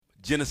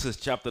Genesis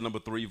chapter number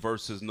 3,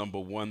 verses number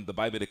 1, the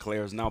Bible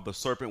declares, "Now the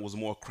serpent was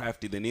more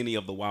crafty than any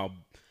of the wild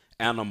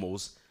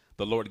animals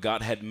the Lord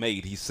God had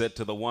made. He said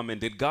to the woman,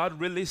 'Did God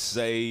really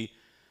say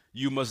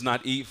you must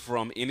not eat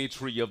from any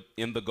tree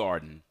in the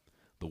garden?'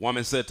 The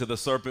woman said to the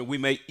serpent, 'We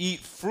may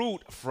eat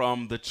fruit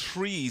from the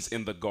trees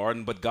in the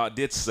garden, but God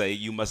did say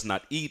you must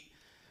not eat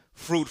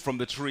fruit from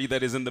the tree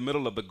that is in the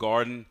middle of the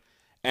garden,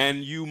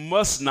 and you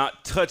must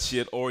not touch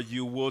it or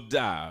you will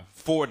die.'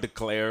 4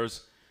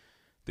 declares,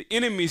 'The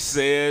enemy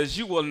says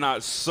you will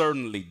not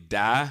certainly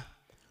die,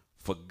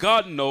 for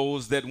God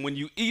knows that when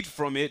you eat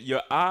from it,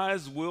 your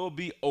eyes will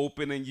be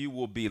open and you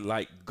will be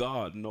like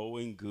God,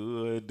 knowing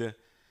good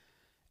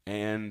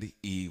and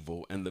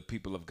evil.'" And the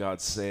people of God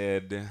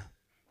said,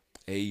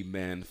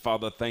 Amen.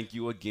 Father, thank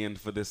you again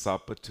for this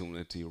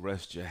opportunity.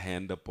 Rest your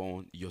hand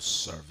upon your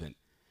servant.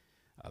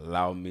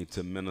 Allow me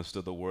to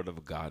minister the word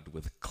of God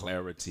with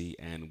clarity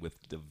and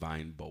with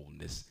divine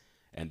boldness.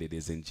 And it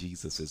is in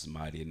Jesus'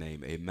 mighty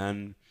name.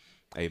 Amen.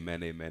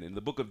 Amen. Amen. In the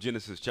book of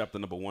Genesis, chapter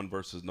number 1,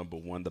 verses number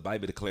 1, the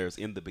Bible declares,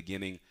 "In the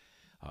beginning,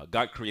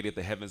 God created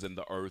the heavens and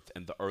the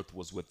earth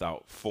was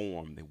without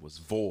form. It was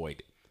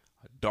void.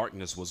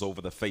 Darkness was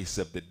over the face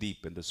of the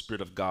deep, and the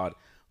Spirit of God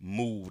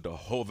moved or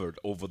hovered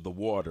over the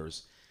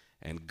waters.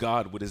 And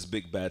God, with his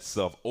big bad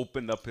self,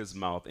 opened up his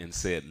mouth and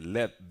said,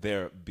 'Let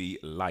there be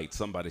light.'"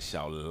 Somebody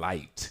shout,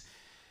 "Light."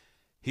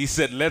 He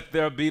said, "Let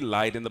there be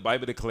light," and the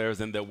Bible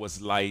declares, and there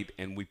was light.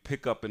 And we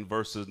pick up in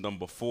verses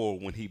number 4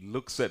 when he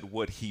looks at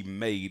what he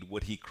made,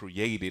 what he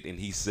created, and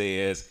he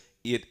says,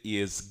 "It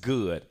is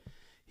good."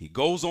 He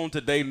goes on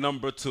to day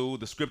number 2.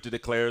 The scripture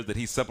declares that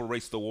he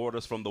separates the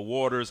waters from the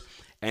waters,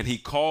 and he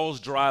calls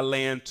dry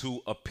land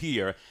to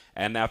appear.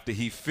 And after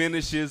he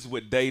finishes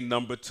with day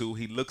number 2,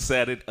 he looks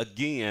at it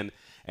again,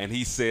 and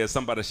he says,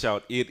 somebody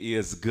shout, "It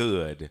is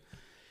good."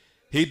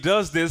 He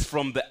does this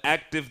from the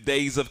active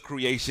days of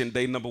creation,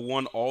 day number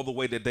 1, all the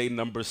way to day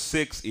number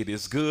 6. It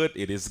is good,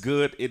 it is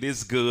good, it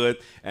is good.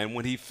 And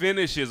when he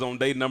finishes on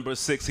day number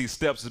 6, he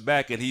steps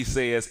back and he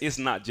says, "It's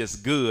not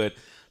just good."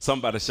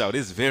 Somebody shout,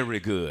 "It's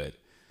very good."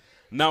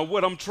 Now,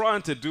 what I'm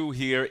trying to do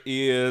here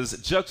is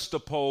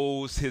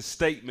juxtapose his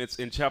statements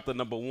in chapter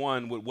number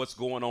 1 with what's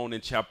going on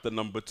in chapter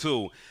number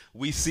 2.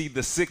 We see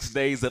the 6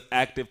 days of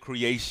active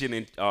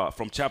creation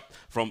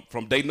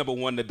from day number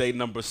 1 to day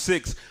number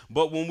 6.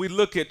 But when we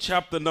look at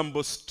chapter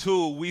number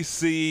 2, we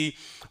see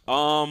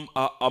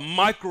a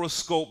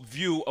microscope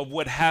view of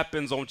what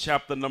happens on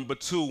chapter number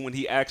 2 when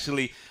he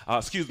actually,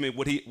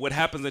 what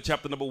happens in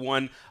chapter number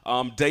 1,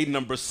 day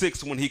number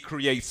 6 when he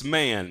creates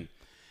man.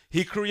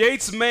 He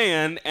creates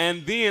man,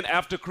 and then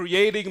after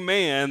creating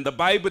man, the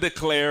Bible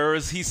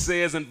declares, he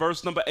says in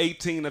verse number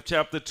 18 of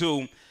chapter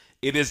 2,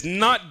 "It is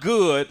not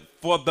good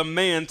for the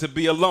man to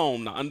be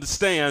alone." Now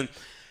understand,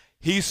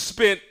 he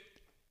spent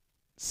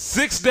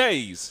 6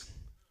 days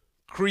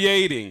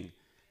creating,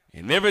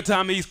 and every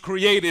time he's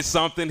created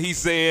something, he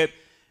said,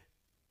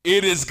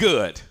 "It is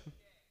good."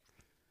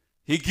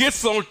 He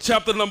gets on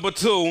chapter number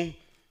 2,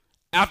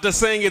 after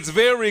saying it's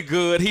very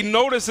good, he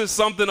notices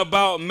something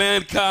about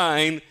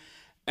mankind,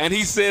 and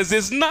he says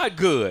it's not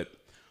good.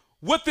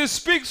 What this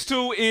speaks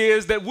to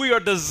is that we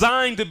are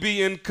designed to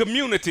be in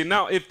community.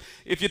 Now, if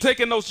you're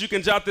taking notes, you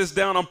can jot this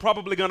down. I'm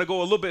probably going to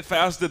go a little bit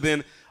faster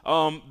than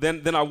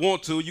I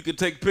want to. You can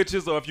take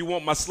pictures, or if you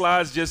want my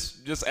slides,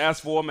 just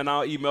ask for them and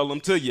I'll email them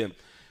to you.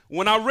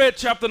 When I read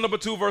chapter number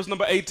 2, verse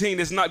number 18,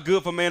 "It's not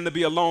good for man to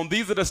be alone,"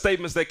 these are the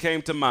statements that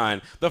came to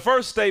mind. The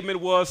first statement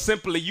was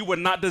simply, you were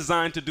not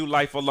designed to do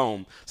life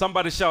alone.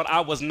 Somebody shout,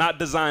 "I was not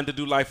designed to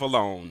do life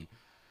alone."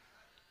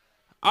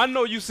 I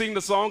know you sing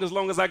the song, "As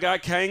long as I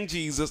got King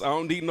Jesus, I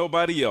don't need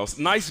nobody else."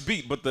 Nice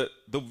beat, but the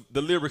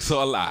lyrics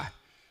are a lie.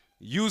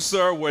 You,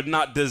 sir, were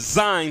not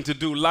designed to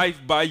do life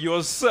by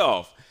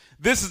yourself.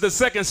 This is the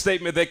second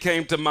statement that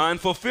came to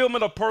mind.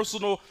 Fulfillment of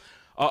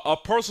a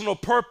personal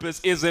purpose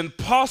is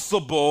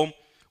impossible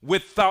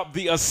without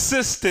the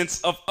assistance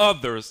of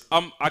others.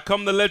 I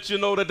come to let you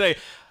know today,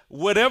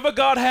 whatever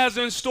God has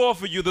in store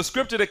for you, the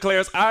scripture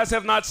declares, eyes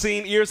have not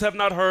seen, ears have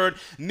not heard,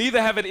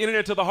 neither have it entered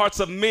into the hearts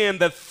of men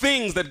the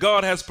things that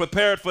God has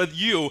prepared for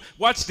you.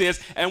 Watch this.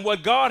 And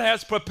what God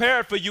has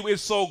prepared for you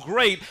is so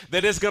great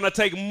that it's going to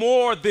take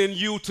more than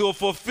you to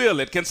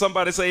fulfill it. Can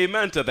somebody say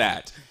amen to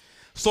that?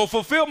 So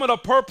fulfillment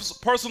of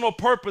personal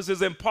purpose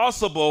is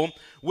impossible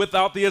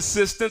without the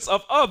assistance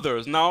of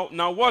others. Now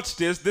watch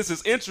this. This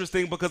is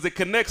interesting because it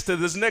connects to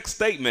this next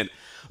statement.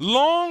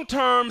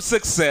 Long-term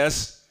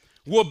success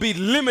will be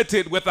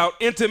limited without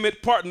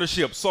intimate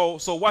partnership. So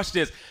watch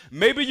this.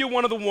 Maybe you're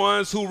one of the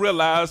ones who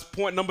realize,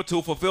 point number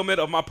 2, fulfillment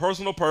of my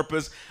personal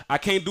purpose, I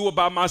can't do it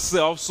by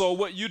myself. So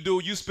what you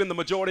do, you spend the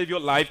majority of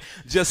your life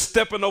just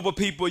stepping over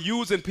people,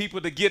 using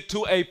people to get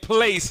to a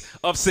place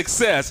of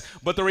success.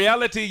 But the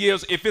reality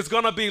is, if it's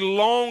going to be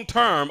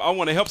long-term, I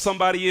want to help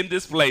somebody in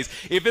this place.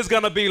 If it's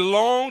going to be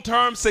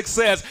long-term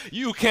success,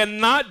 you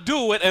cannot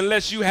do it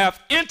unless you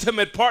have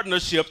intimate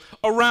partnerships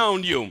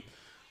around you.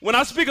 When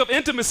I speak of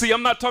intimacy,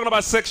 I'm not talking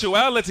about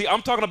sexuality.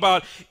 I'm talking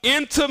about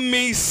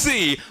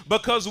intimacy.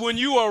 Because when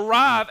you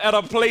arrive at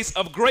a place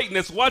of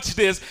greatness, watch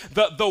this,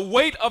 the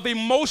weight of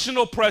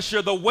emotional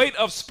pressure, the weight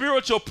of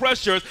spiritual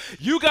pressures,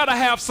 you got to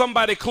have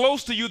somebody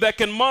close to you that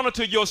can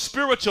monitor your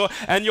spiritual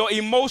and your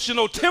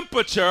emotional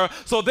temperature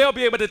so they'll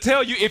be able to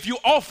tell you if you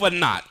off or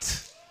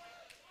not.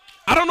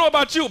 I don't know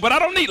about you, but I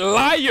don't need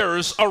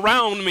liars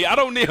around me. I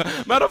don't need,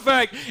 matter of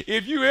fact,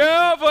 if you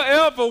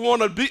ever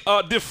want to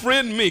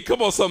defriend me,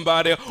 come on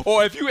somebody,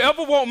 or if you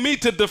ever want me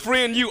to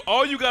defriend you,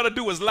 all you got to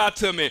do is lie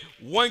to me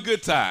one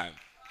good time.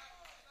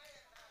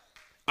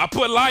 I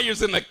put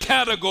liars in the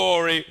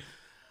category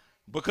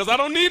because I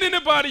don't need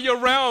anybody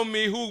around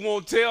me who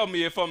won't tell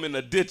me if I'm in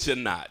a ditch or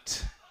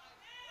not.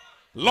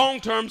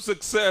 Long-term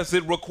success,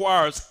 it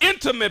requires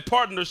intimate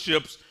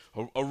partnerships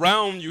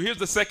around you. Here's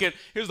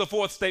the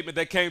fourth statement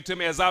that came to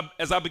me as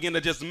I begin to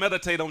just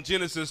meditate on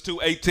Genesis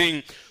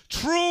 2:18.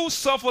 True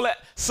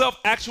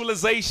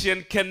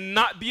self-actualization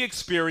cannot be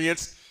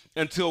experienced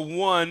until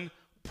one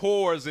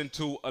pours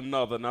into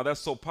another. Now that's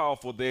so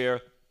powerful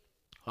there.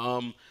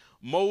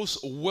 Most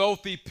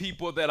wealthy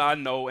people that I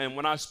know, and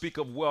when I speak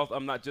of wealth,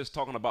 I'm not just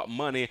talking about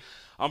money,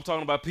 I'm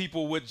talking about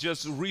people with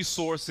just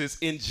resources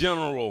in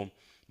general.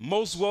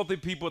 Most wealthy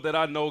people that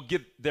I know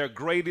get their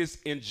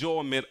greatest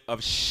enjoyment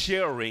of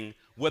sharing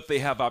what they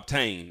have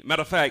obtained.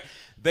 Matter of fact,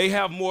 they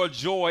have more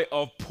joy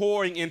of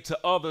pouring into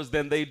others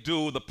than they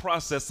do the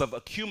process of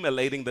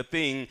accumulating the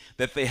thing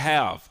that they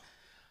have.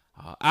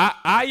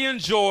 I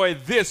enjoy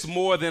this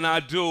more than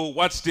I do,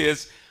 watch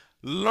this,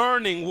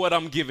 learning what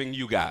I'm giving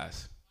you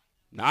guys.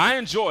 Now, I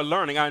enjoy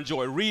learning. I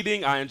enjoy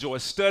reading. I enjoy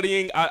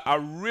studying. I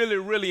really,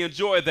 really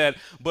enjoy that.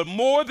 But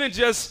more than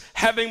just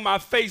having my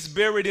face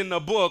buried in a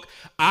book,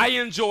 I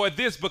enjoy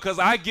this because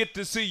I get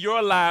to see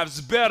your lives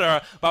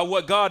better by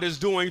what God is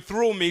doing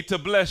through me to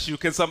bless you.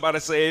 Can somebody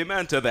say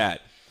amen to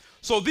that?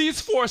 So these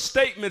four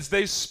statements,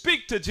 they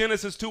speak to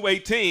Genesis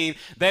 2:18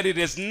 that it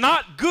is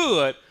not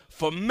good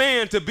for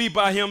man to be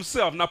by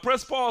himself. Now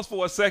press pause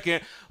for a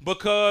second,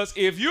 because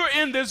if you're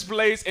in this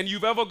place and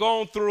you've ever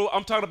gone through,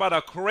 I'm talking about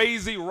a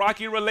crazy,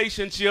 rocky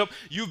relationship,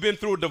 you've been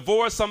through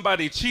divorce,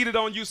 somebody cheated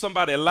on you,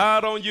 somebody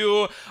lied on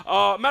you.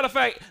 Matter of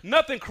fact,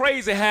 nothing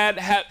crazy had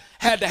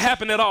to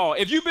happen at all.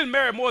 If you've been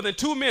married more than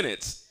 2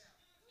 minutes,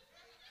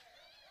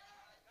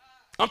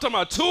 I'm talking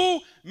about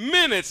 2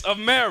 minutes of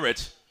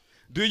marriage.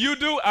 Do you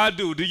do? I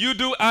do. Do you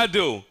do? I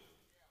do.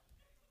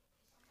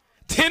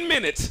 10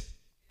 minutes.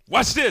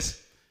 Watch this.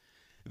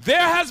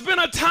 There has been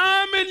a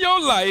time in your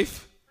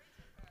life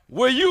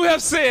where you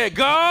have said,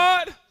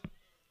 God,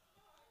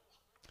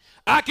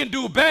 I can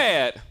do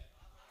bad.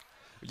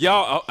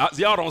 Y'all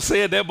don't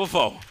say that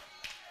before.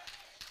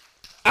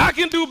 I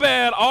can do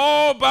bad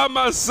all by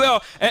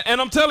myself. And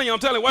I'm telling you,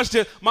 watch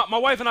this. My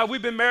wife and I,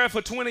 we've been married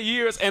for 20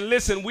 years. And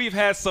listen, we've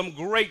had some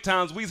great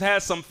times. We've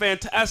had some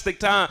fantastic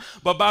time.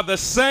 But by the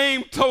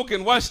same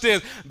token, watch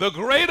this. The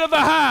greater the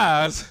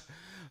highs,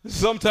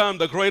 sometimes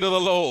the greater the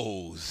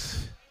lows.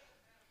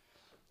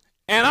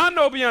 And I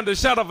know beyond a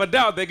shadow of a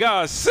doubt that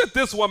God sent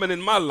this woman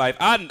in my life.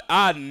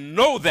 I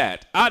know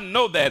that. I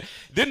know that.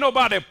 Didn't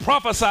nobody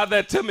prophesy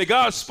that to me.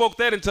 God spoke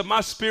that into my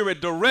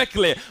spirit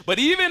directly. But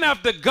even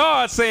after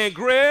God saying,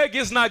 Greg,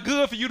 it's not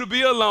good for you to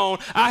be alone,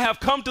 I have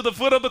come to the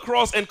foot of the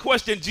cross and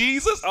questioned,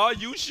 Jesus, are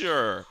you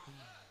sure?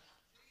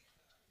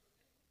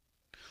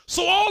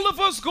 So all of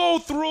us go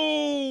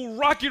through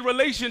rocky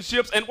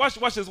relationships, and watch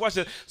this.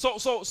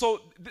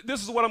 So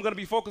this is what I'm going to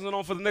be focusing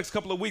on for the next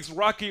couple of weeks,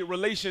 rocky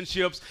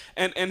relationships.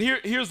 And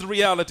here's the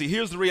reality.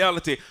 Here's the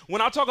reality.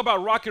 When I talk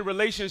about rocky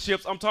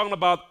relationships, I'm talking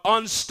about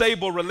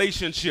unstable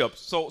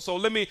relationships. So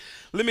let me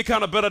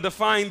kind of better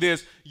define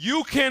this.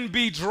 You can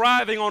be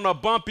driving on a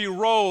bumpy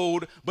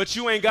road, but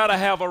you ain't got to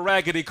have a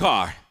raggedy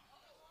car.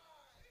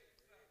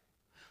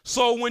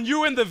 So when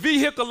you're in the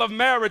vehicle of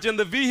marriage, in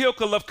the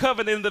vehicle of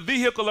covenant, in the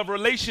vehicle of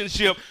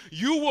relationship,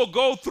 you will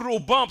go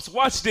through bumps,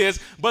 watch this,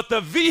 but the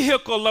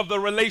vehicle of the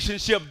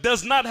relationship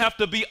does not have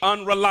to be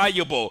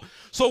unreliable.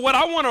 So what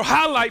I want to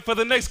highlight for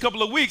the next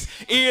couple of weeks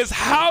is,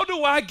 how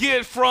do I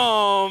get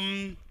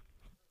from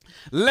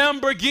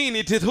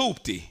Lamborghini to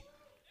Hoopty?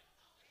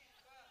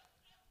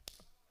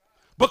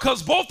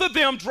 Because both of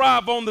them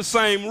drive on the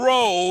same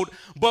road,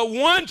 but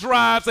one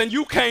drives and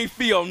you can't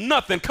feel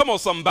nothing. Come on,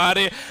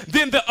 somebody.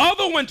 Then the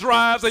other one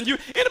drives and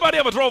anybody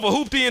ever drove a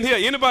Hoopty in here?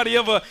 Anybody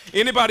ever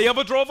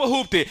drove a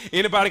Hoopty?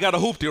 Anybody got a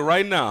Hoopty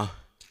right now?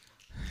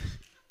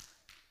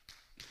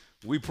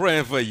 We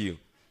praying for you.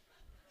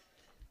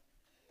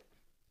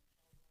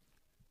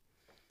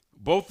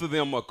 Both of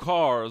them are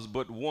cars,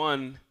 but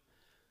one,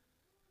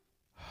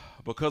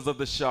 because of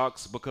the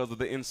shocks, because of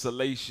the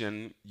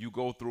insulation, you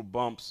go through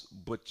bumps,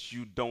 but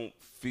you don't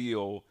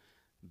feel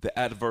the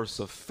adverse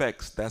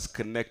effects that's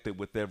connected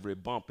with every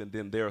bump. And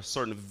then there are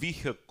certain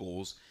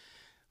vehicles,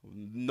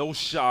 no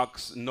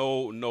shocks,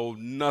 no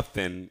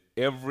nothing.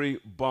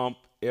 Every bump,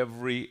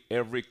 every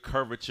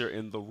curvature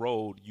in the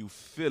road, you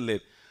feel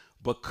it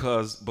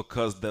because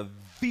the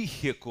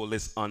vehicle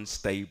is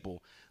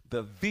unstable.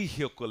 the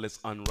vehicle is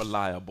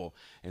unreliable.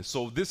 And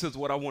so this is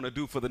what I want to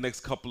do for the next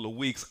couple of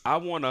weeks. I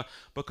want to,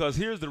 because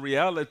here's the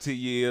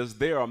reality is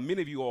there are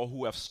many of you all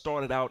who have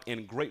started out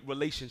in great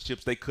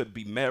relationships. They could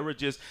be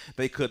marriages,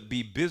 they could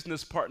be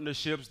business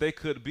partnerships, they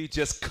could be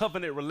just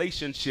covenant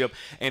relationship,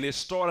 and it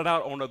started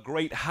out on a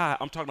great high.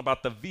 I'm talking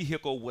about the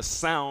vehicle was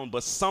sound,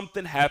 but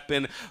something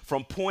happened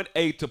from point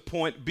A to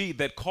point B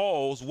that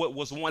caused what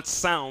was once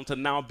sound to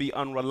now be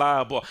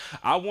unreliable.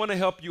 I want to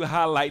help you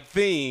highlight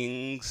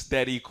things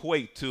that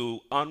equate to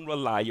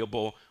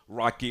unreliable,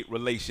 rocky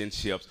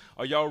relationships.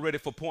 Are y'all ready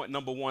for point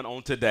number one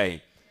on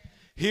today?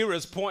 Here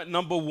is point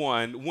number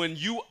one. When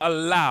you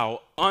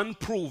allow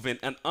unproven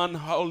and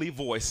unholy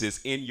voices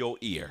in your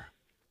ear,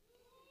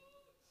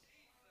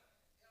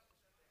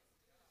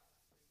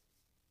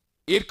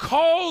 it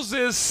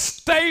causes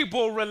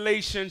stable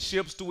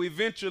relationships to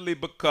eventually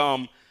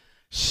become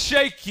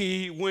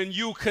shaky when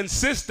you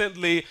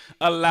consistently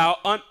allow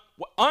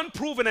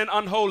unproven and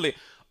unholy.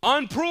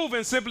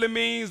 Unproven simply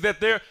means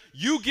that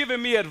you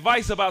giving me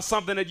advice about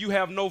something that you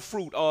have no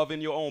fruit of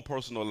in your own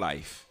personal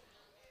life.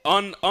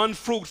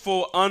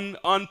 Unfruitful,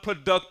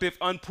 unproductive,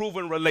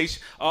 unproven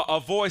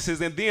voices,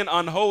 and then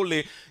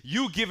unholy,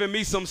 you giving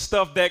me some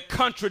stuff that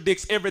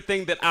contradicts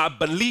everything that I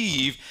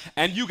believe,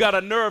 and you got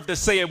a nerve to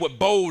say it with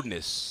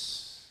boldness.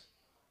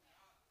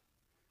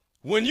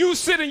 When you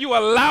sit and you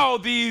allow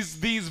these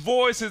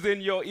voices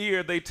in your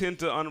ear, they tend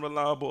to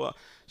unreliable,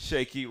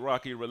 shaky,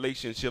 rocky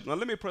relationship. Now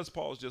let me press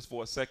pause just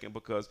for a second,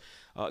 because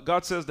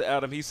God says to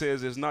Adam, he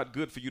says, it's not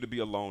good for you to be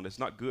alone. It's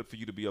not good for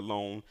you to be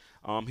alone.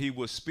 He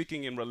was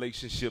speaking in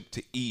relationship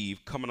to Eve,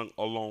 coming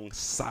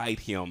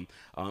alongside him,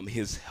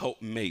 his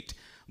helpmate.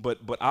 But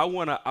I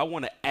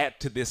wanna add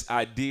to this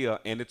idea,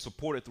 and it's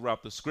supported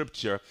throughout the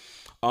scripture.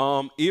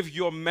 If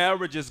your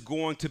marriage is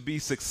going to be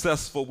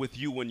successful with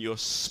you and your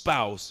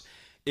spouse,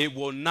 it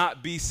will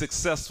not be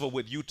successful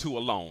with you two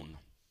alone.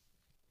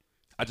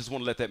 I just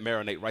want to let that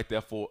marinate right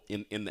there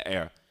in the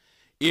air.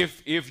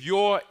 If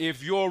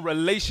your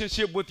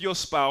relationship with your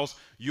spouse,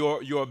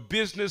 your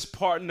business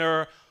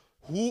partner,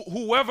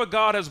 whoever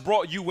God has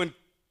brought you in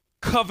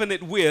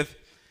covenant with,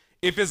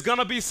 if it's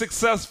gonna be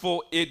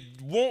successful, it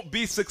won't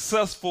be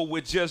successful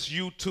with just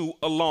you two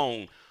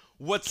alone.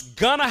 What's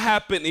gonna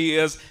happen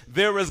is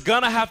there is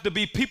gonna have to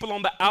be people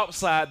on the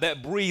outside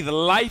that breathe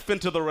life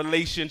into the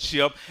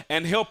relationship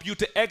and help you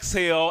to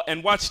exhale,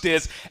 and watch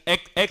this,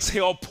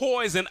 exhale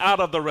poison out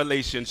of the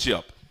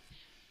relationship.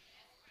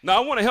 Now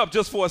I want to help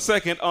just for a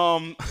second.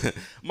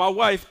 My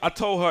wife, I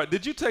told her,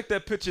 did you take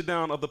that picture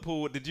down of the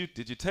pool? Did you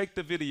take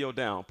the video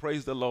down?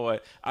 Praise the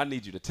Lord. I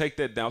need you to take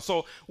that down.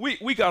 So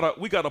we got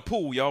a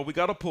pool, y'all. We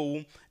got a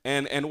pool,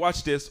 and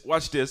watch this.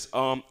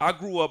 I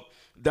grew up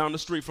down the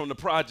street from the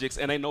projects,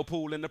 and ain't no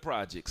pool in the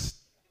projects.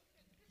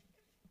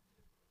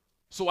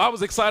 So I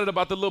was excited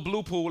about the little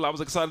blue pool. I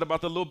was excited about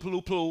the little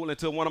blue pool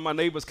until one of my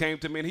neighbors came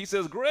to me, and he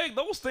says, Greg,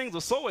 those things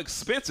are so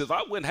expensive.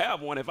 I wouldn't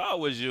have one if I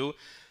was you.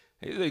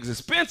 It's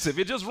expensive.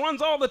 It just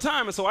runs all the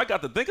time. And so I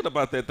got to thinking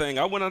about that thing.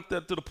 I went out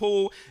there to the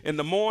pool in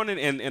the morning,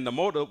 and the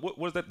motor, what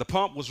was that? The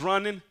pump was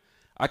running.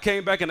 I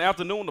came back in the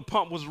afternoon, the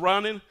pump was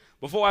running.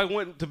 Before I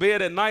went to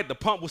bed at night, the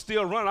pump was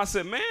still running. I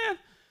said, man,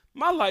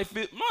 my light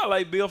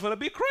bill finna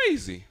be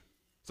crazy.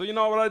 So you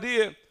know what I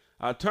did?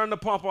 I turned the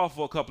pump off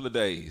for a couple of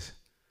days.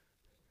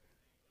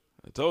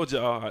 I told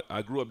y'all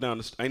I grew up down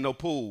the ain't no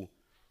pool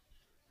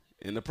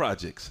in the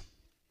projects.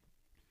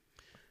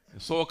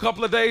 And so a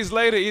couple of days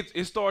later,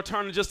 it started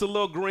turning just a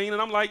little green, and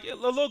I'm like, yeah, a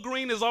little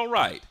green is all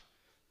right.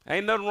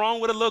 Ain't nothing wrong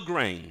with a little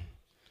green,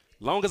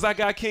 long as I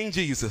got King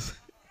Jesus.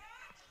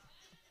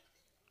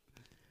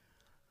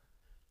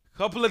 A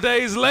couple of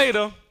days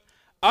later,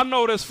 I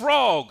noticed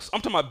frogs.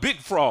 I'm talking about big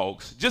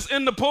frogs, just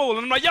in the pool. And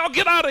I'm like, y'all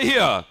get out of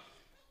here.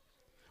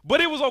 But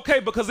it was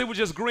okay because it was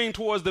just green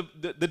towards the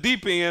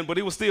deep end, but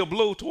it was still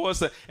blue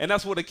towards and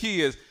that's what the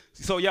key is.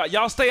 So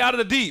y'all stay out of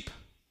the deep,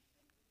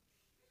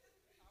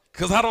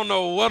 because I don't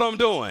know what I'm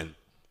doing.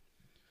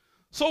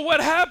 So what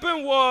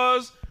happened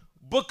was,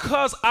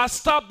 because I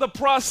stopped the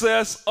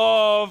process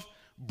of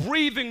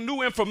breathing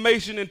new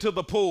information into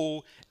the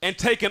pool and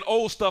taking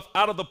old stuff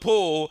out of the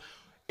pool,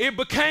 it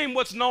became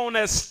what's known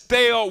as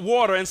stale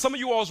water. And some of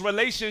you all's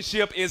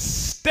relationship is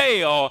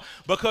stale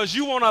because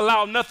you won't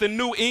allow nothing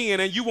new in,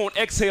 and you won't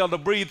exhale to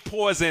breathe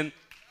poison.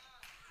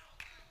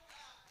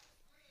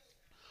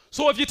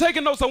 So if you're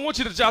taking notes, I want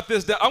you to jot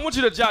this down. I want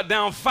you to jot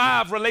down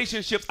 5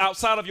 relationships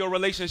outside of your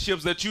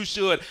relationships that you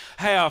should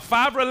have.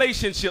 5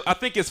 relationships. I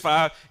think it's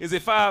 5. Is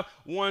it 5?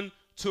 1,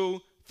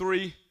 2,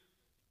 3,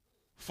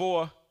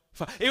 4,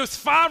 5. It was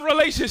 5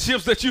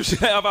 relationships that you should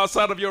have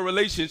outside of your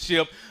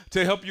relationship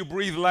to help you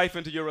breathe life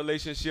into your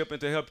relationship and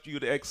to help you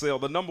to excel.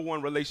 The number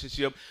 1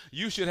 relationship,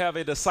 you should have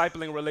a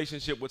discipling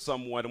relationship with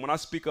someone. And when I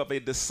speak of a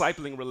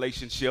discipling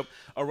relationship,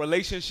 a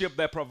relationship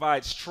that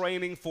provides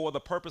training for the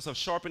purpose of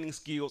sharpening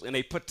skills in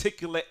a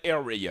particular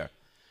area,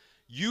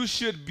 you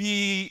should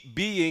be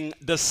being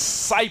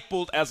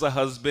discipled as a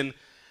husband,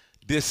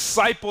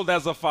 discipled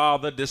as a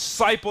father,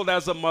 discipled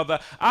as a mother.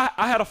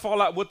 I had a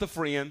fallout with a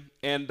friend,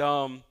 and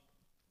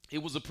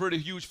it was a pretty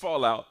huge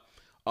fallout.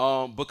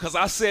 because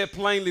I said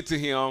plainly to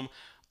him,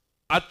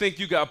 I think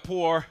you got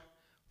poor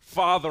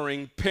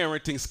fathering,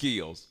 parenting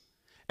skills.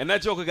 And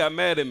that joker got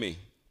mad at me.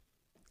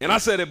 And I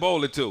said it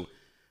boldly too.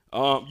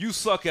 You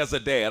suck as a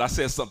dad. I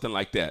said something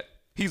like that.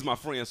 He's my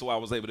friend, so I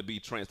was able to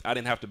be I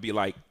didn't have to be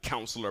like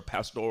counselor,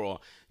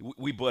 pastoral.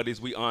 We buddies,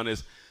 we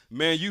honest.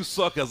 Man, you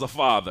suck as a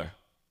father.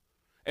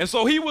 And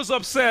so he was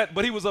upset,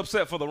 but he was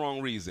upset for the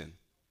wrong reason.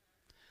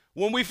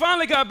 When we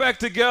finally got back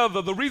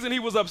together, the reason he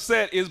was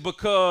upset is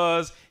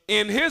because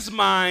in his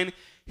mind,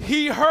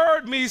 he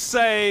heard me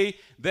say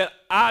that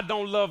I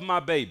don't love my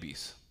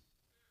babies.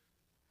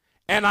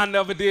 And I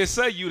never did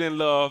say you didn't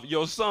love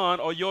your son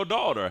or your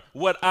daughter.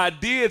 What I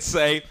did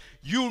say,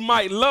 you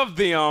might love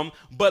them,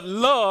 but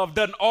love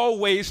doesn't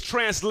always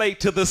translate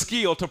to the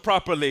skill to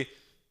properly.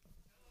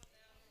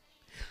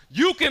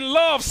 You can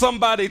love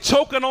somebody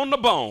choking on the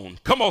bone.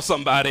 Come on,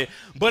 somebody.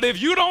 But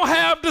if you don't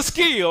have the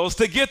skills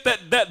to get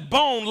that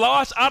bone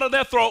lodged out of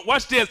their throat,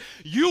 watch this,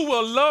 you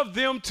will love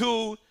them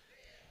too.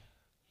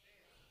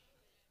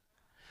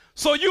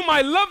 So you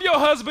might love your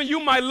husband, you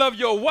might love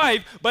your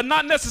wife, but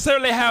not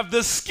necessarily have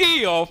the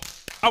skill.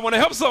 I want to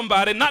help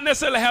somebody, not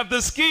necessarily have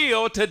the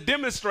skill to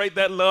demonstrate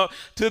that love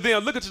to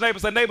them. Look at your neighbor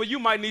and say, neighbor, you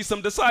might need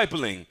some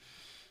discipling.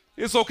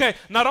 It's okay.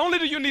 Not only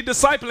do you need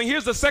discipling,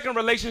 here's the second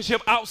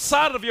relationship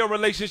outside of your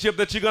relationship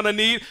that you're going to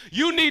need.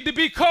 You need to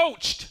be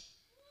coached.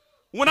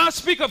 When I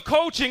speak of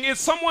coaching, it's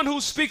someone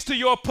who speaks to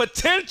your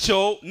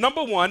potential,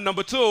 number one,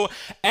 number two,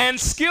 and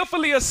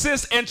skillfully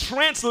assists in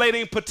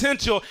translating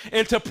potential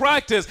into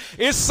practice.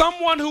 It's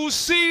someone who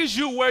sees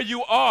you where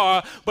you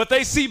are, but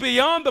they see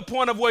beyond the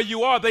point of where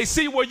you are. They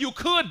see where you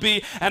could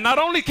be, and not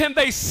only can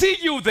they see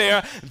you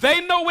there,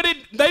 they know what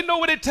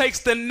it takes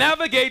to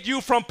navigate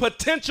you from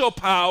potential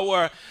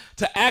power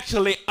to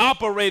actually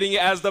operating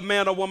as the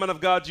man or woman of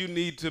God you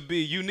need to be.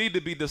 You need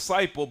to be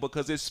discipled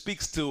because it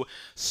speaks to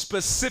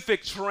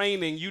specific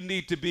training. You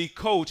need to be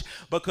coached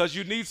because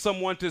you need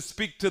someone to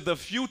speak to the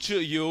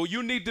future you.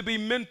 You need to be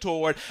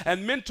mentored,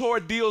 and mentor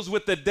deals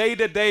with the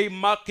day-to-day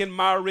muck and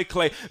miry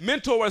clay.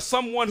 Mentor is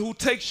someone who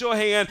takes your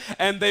hand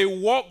and they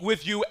walk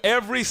with you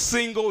every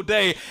single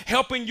day,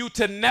 helping you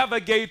to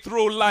navigate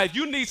through life.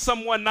 You need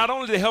someone not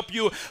only to help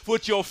you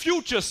with your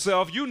future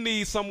self, you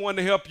need someone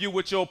to help you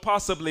with your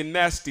possibly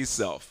nasty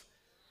self.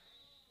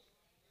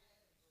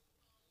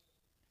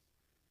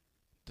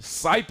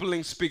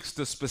 Discipling speaks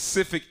to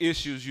specific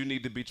issues you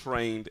need to be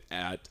trained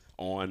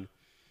on.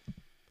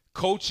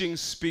 Coaching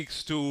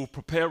speaks to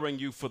preparing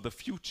you for the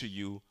future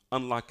you,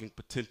 unlocking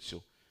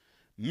potential.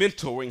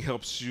 Mentoring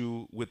helps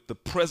you with the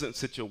present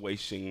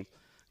situation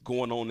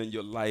going on in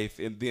your life.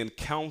 And then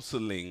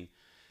counseling,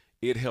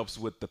 it helps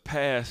with the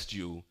past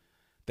you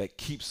that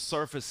keeps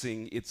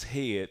surfacing its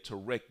head to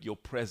wreck your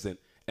present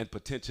and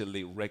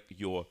potentially wreck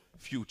your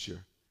future.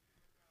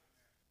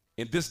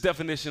 In this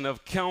definition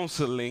of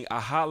counseling, I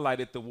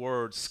highlighted the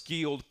word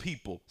skilled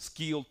people.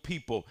 Skilled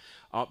people.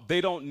 They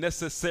don't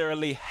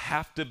necessarily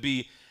have to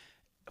be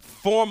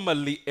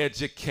formally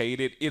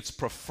educated. It's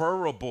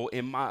preferable,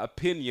 in my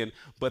opinion,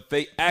 but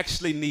they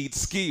actually need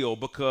skill,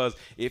 because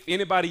if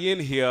anybody in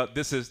here,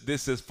 this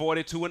is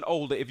 42 and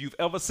older, if you've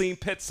ever seen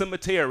Pet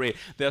Sematary,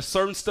 there's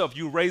certain stuff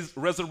you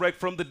resurrect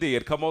from the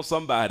dead, come on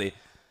somebody,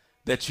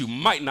 that you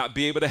might not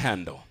be able to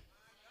handle.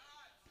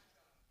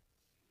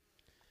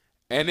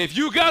 And if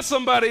you got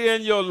somebody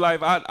in your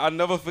life, I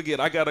never forget,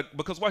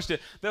 because watch this,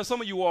 there's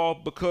some of you all,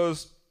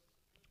 because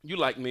you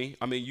like me,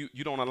 I mean,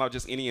 you don't allow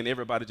just any and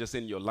everybody just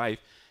in your life,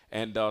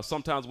 and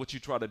sometimes what you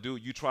try to do,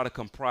 you try to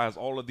comprise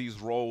all of these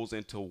roles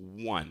into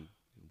one.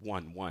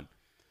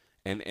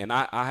 And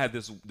I had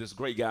this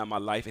great guy in my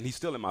life, and he's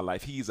still in my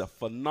life. He's a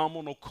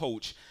phenomenal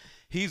coach.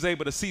 He's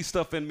able to see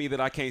stuff in me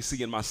that I can't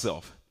see in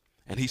myself,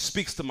 and he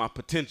speaks to my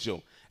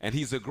potential, and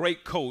he's a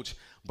great coach.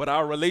 But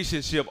our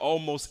relationship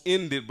almost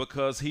ended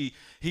because he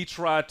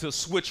tried to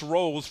switch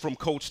roles from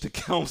coach to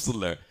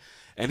counselor.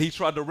 And he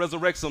tried to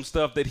resurrect some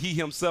stuff that he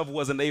himself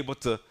wasn't able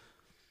to.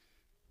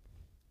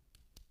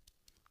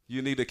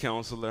 You need a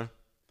counselor.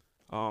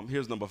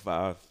 Here's number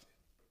 5.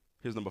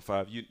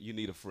 You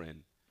need a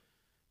friend.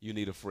 You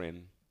need a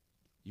friend.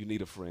 You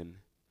need a friend.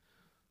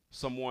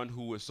 Someone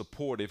who is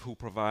supportive, who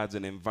provides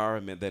an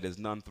environment that is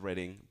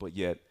non-threatening, but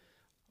yet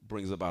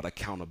brings about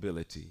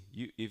accountability.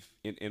 If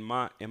in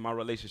my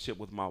relationship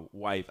with my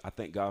wife, I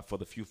thank God for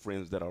the few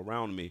friends that are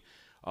around me,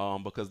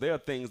 because there are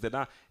things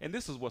that and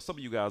this is what some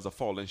of you guys are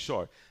falling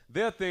short.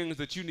 There are things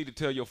that you need to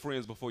tell your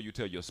friends before you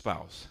tell your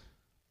spouse.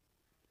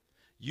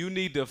 You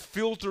need to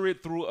filter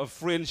it through a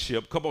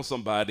friendship. Come on,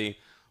 somebody.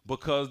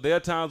 Because there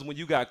are times when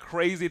you got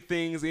crazy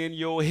things in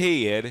your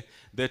head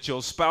that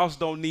your spouse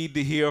don't need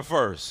to hear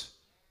first.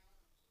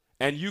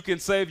 And you can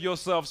save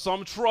yourself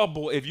some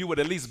trouble if you would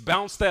at least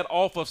bounce that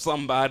off of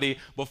somebody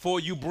before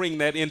you bring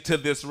that into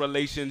this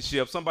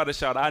relationship. Somebody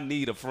shout, I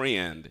need a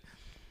friend.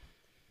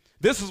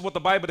 This is what the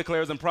Bible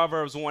declares in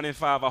Proverbs 1 and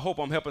 5. I hope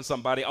I'm helping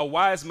somebody. A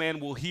wise man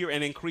will hear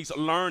and increase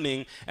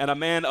learning, and a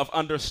man of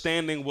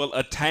understanding will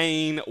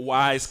attain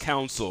wise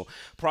counsel.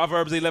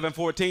 Proverbs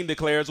 11:14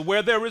 declares,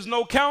 where there is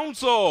no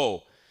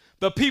counsel,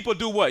 the people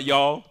do what,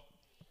 y'all?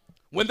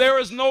 When there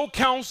is no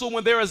counsel,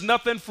 when there is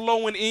nothing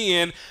flowing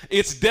in,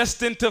 it's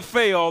destined to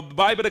fail. The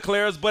Bible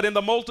declares, but in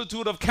the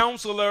multitude of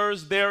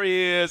counselors, there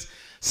is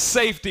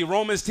safety.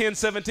 Romans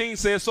 10:17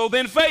 says, so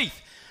then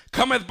faith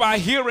cometh by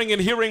hearing,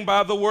 and hearing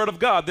by the word of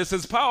God. This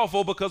is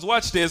powerful because,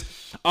 watch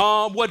this,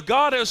 what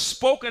God has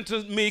spoken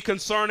to me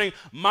concerning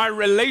my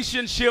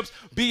relationships,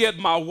 be it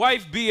my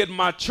wife, be it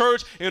my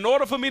church, in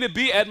order for me to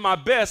be at my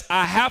best,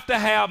 I have to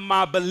have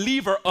my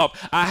believer up.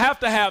 I have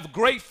to have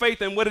great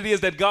faith in what it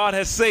is that God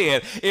has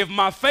said. If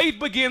my faith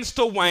begins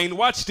to wane,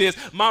 watch this,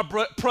 my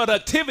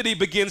productivity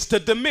begins to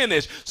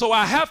diminish. So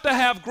I have to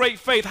have great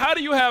faith. How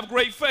do you have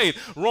great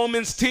faith?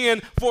 Romans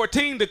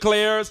 10:14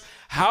 declares,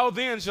 how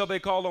then shall they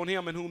call on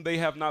him in whom they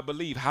have not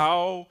believed?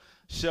 How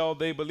shall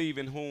they believe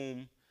in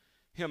him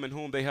in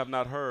whom they have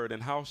not heard?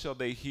 And how shall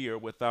they hear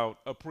without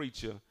a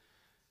preacher?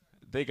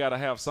 They got to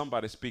have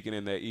somebody speaking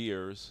in their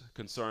ears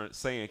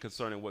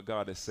concerning what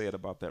God has said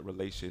about that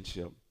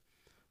relationship.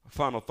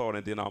 Final thought,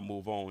 and then I'll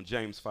move on.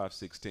 James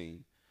 5:16.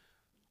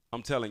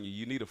 I'm telling you,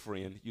 you need a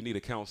friend, you need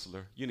a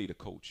counselor, you need a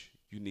coach,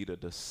 you need a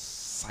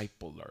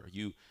discipler.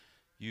 You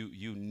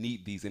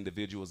need these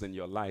individuals in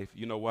your life.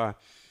 You know why?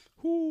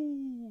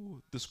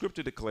 The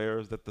scripture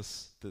declares that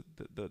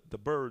the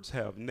birds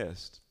have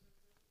nests,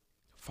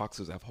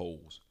 foxes have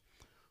holes,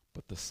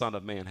 but the Son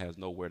of Man has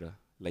nowhere to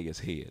lay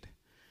his head.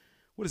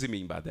 What does he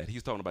mean by that?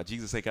 He's talking about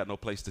Jesus ain't got no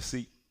place to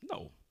sleep.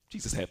 No,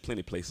 Jesus had plenty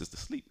of places to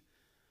sleep.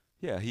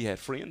 Yeah, he had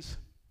friends.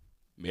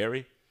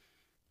 Mary,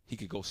 he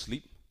could go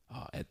sleep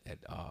at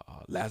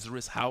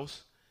Lazarus'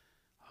 house.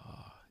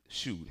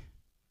 Shoot,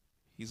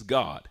 he's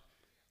God.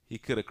 He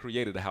could have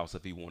created a house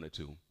if he wanted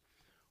to.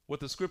 What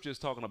the scripture is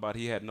talking about,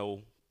 he had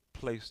no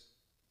place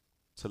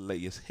to lay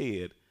his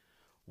head.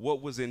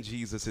 What was in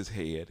Jesus'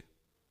 head?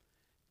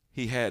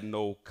 He had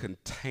no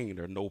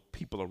container, no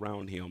people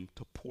around him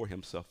to pour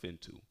himself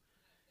into.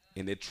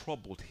 And it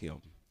troubled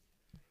him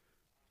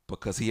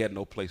because he had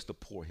no place to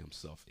pour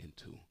himself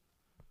into.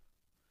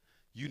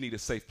 You need a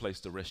safe place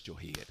to rest your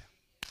head.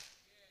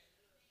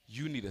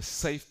 You need a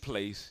safe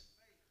place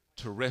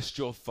to rest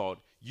your thought.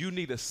 You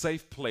need a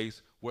safe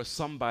place where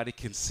somebody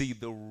can see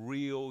the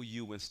real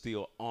you and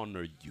still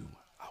honor you.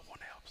 I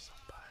want to help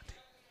somebody.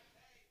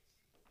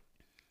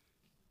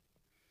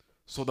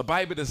 So the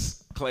Bible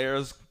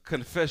declares,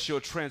 confess your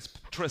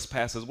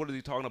trespasses. What is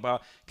he talking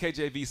about?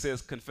 KJV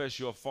says, confess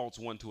your faults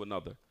one to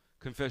another.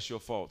 Confess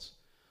your faults.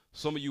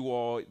 Some of you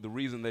all, the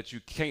reason that you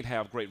can't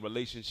have great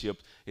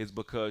relationships is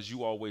because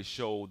you always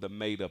show the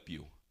made-up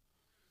you.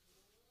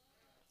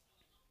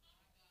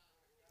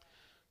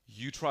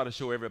 You try to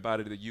show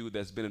everybody the you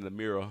that's been in the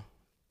mirror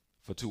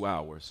for 2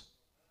 hours.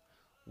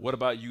 What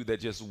about you that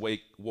just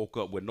woke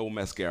up with no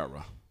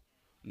mascara,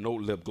 no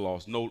lip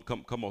gloss, no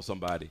come on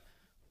somebody.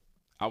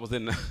 I was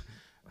in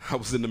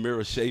the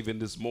mirror shaving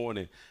this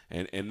morning,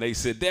 and they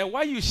said, Dad,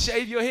 why you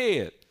shave your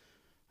head?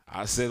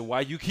 I said,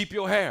 why you keep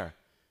your hair?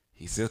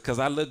 He said, because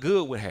I look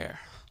good with hair.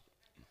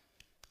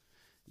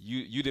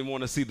 You didn't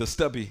want to see the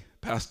stubby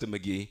Pastor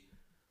McGee.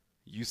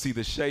 You see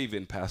the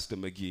shaving Pastor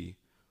McGee.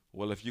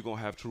 Well, if you're going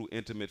to have true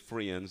intimate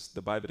friends,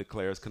 the Bible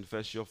declares,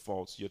 confess your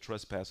faults, your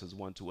trespasses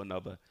one to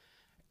another,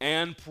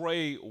 and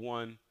pray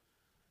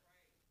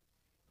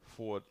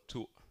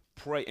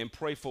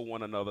for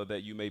one another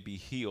that you may be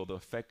healed. The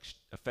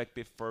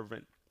effective,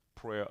 fervent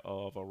prayer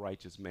of a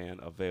righteous man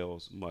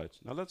avails much.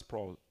 Now let's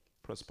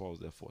press pause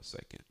there for a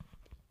second.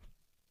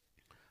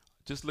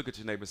 Just look at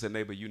your neighbor and say,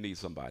 neighbor, you need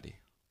somebody.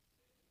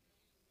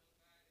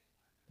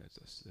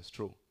 That's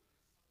true.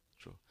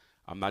 True.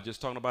 I'm not just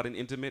talking about an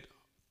intimate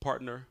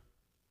partner,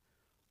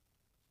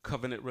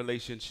 covenant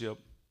relationship.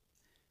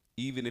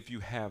 Even if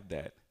you have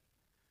that,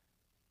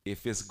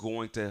 if it's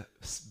going to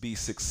be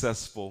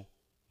successful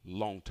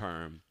long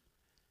term,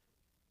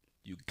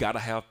 you got to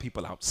have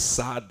people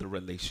outside the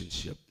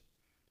relationship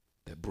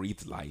that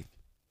breathe life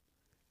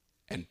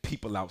and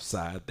people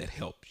outside that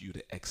help you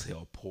to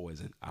exhale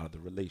poison out of the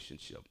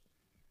relationship.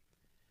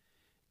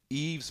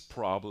 Eve's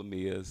problem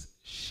is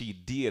she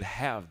did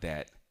have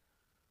that,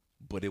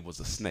 but it was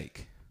a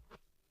snake.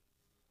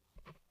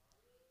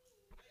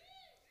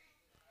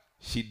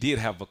 She did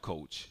have a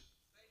coach,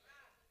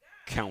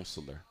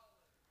 counselor,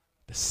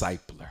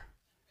 discipler.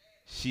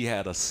 She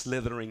had a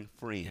slithering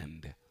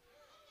friend.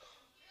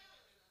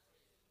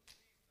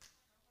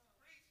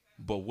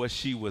 But what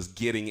she was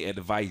getting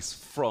advice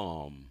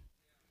from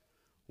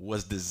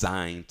was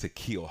designed to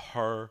kill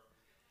her,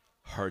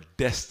 her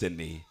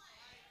destiny,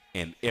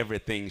 and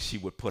everything she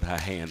would put her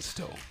hands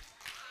to.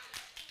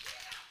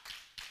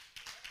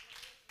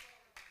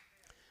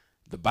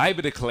 The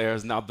Bible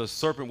declares, now the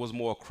serpent was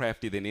more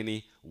crafty than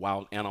any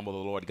wild animal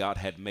the Lord God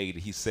had made.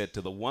 He said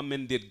to the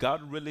woman, did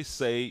God really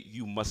say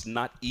you must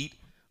not eat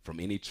from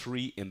any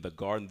tree in the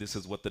garden? This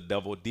is what the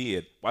devil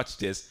did. Watch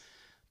this.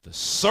 The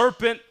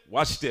serpent,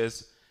 watch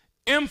this,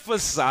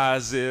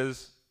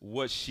 emphasizes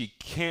what she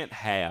can't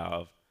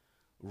have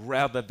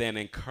rather than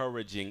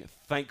encouraging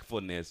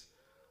thankfulness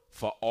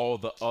for all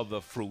the other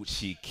fruit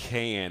she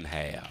can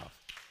have.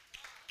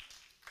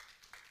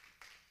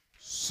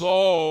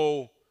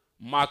 So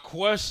my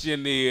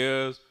question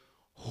is,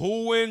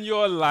 Who in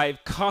your life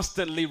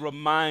constantly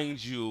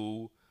reminds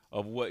you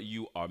of what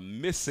you are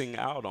missing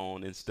out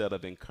on instead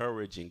of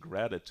encouraging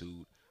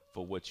gratitude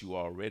for what you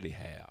already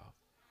have?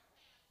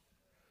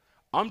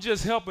 I'm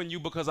just helping you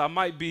because I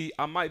might be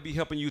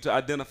helping you to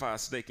identify a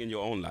snake in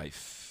your own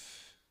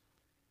life.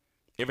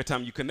 Every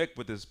time you connect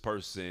with this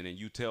person and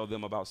you tell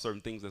them about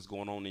certain things that's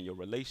going on in your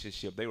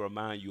relationship, they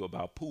remind you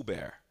about Pooh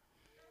Bear.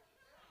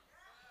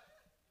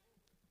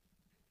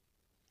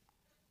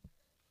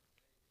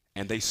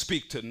 And they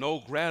speak to no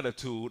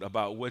gratitude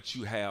about what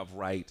you have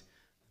right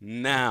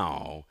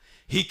now.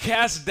 He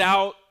cast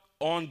doubt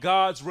on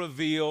God's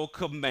revealed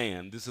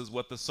command. This is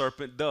what the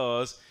serpent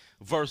does.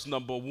 Verse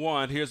number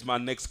 1. Here's my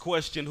next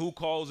question. Who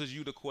causes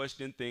you to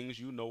question things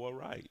you know are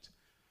right?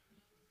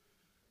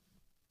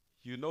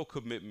 You know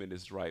commitment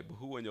is right, but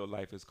who in your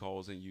life is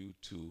causing you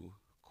to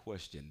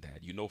question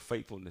that? You know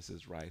faithfulness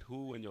is right.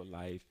 Who in your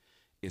life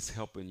is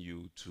helping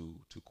you to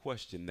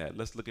question that?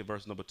 Let's look at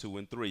verse number 2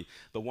 and 3.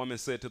 The woman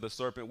said to the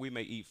serpent, we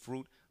may eat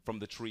fruit from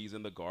the trees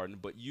in the garden,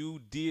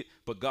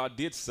 but God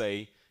did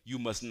say, you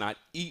must not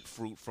eat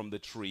fruit from the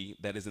tree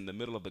that is in the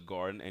middle of the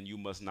garden, and you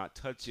must not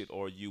touch it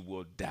or you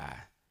will die.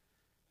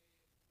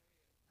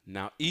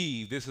 Now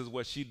Eve, this is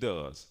what she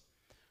does.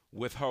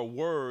 With her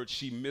words,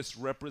 she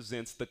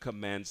misrepresents the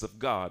commands of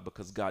God,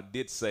 because God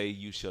did say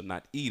you shall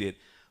not eat it,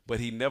 but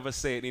he never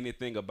said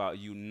anything about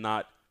you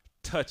not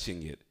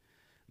touching it.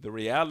 The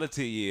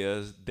reality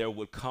is there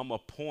would come a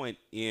point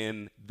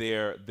in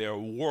their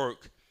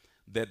work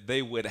that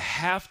they would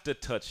have to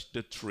touch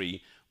the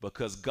tree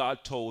because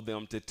God told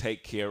them to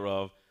take care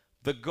of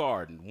the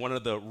garden. One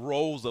of the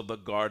roles of the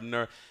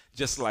gardener,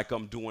 just like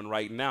I'm doing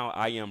right now,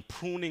 I am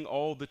pruning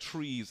all the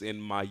trees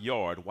in my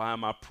yard. Why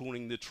am I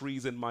pruning the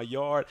trees in my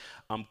yard?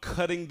 I'm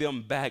cutting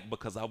them back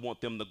because I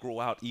want them to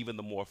grow out even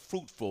the more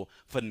fruitful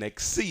for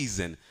next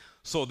season.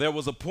 So there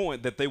was a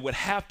point that they would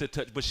have to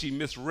touch, but she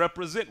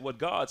misrepresent what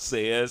God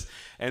says.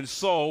 And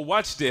so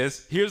watch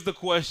this. Here's the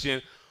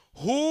question.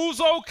 Who's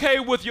okay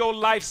with your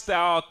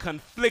lifestyle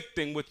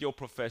conflicting with your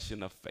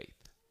profession of faith?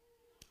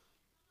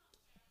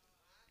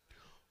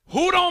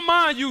 Who don't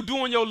mind you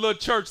doing your little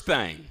church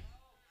thing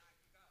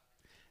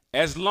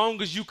as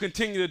long as you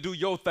continue to do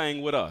your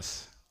thing with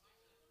us?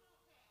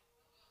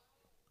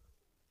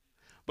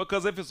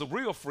 Because if it's a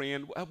real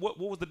friend, what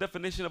was the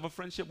definition of a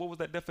friendship? What was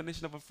that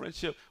definition of a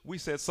friendship? We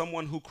said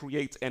someone who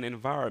creates an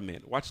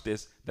environment. Watch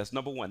this. That's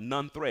number one,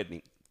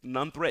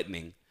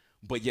 non-threatening,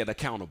 but yet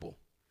accountable.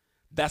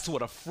 That's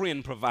what a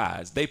friend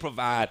provides. They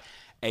provide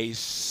a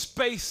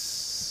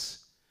space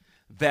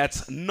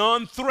that's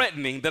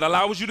non-threatening, that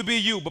allows you to be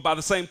you, but by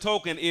the same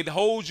token, it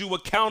holds you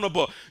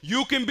accountable.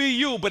 You can be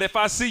you, but if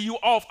I see you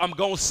off, I'm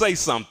going to say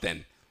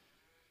something.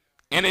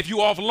 And if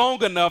you off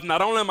long enough,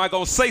 not only am I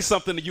going to say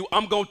something to you,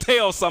 I'm going to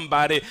tell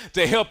somebody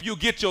to help you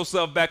get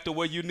yourself back to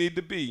where you need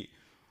to be.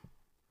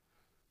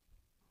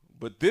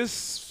 But this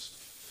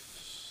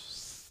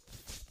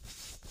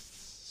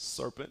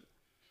serpent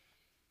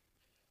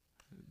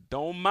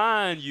don't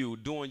mind you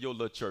doing your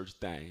little church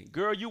thing.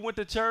 Girl, you went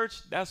to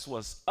church? That's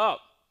what's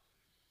up.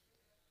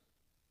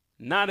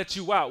 Now that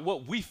you out,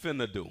 what we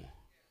finna do?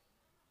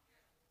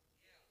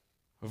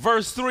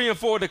 Verse 3 and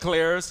 4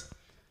 declares,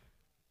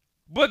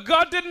 But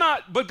God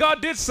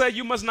did say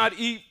you must not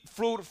eat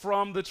fruit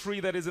from the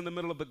tree that is in the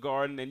middle of the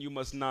garden, and you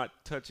must not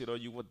touch it or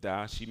you will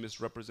die. She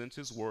misrepresents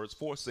his words.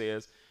 4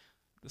 says,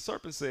 the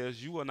serpent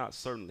says, you will not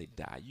certainly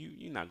die.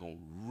 You're not going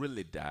to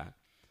really die.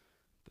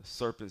 The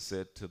serpent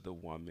said to the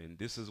woman,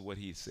 this is what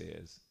he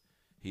says.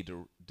 He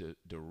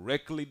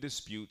directly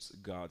disputes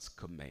God's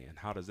command.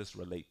 How does this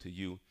relate to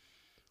you?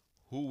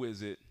 Who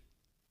is it?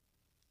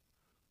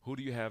 Who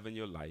do you have in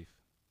your life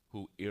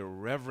who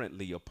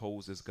irreverently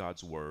opposes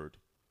God's word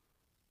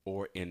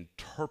or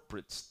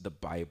interprets the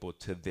Bible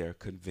to their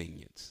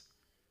convenience?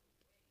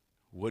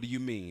 What do you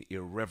mean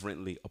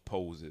irreverently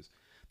opposes?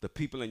 The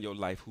people in your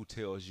life who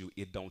tells you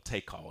it don't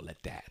take all of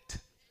that.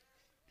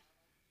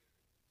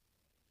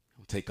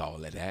 Don't take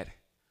all of that.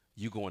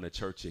 You going to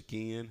church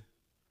again?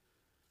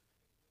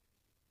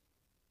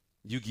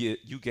 You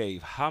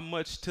gave how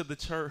much to the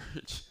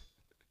church?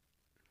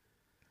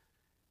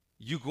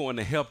 You going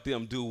to help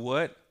them do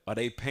what? Are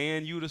they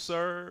paying you to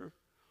serve?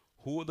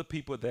 Who are the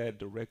people that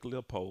directly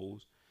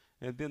oppose?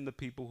 And then the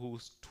people who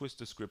twist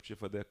the scripture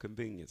for their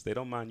convenience. They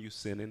don't mind you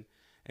sinning,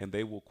 and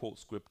they will quote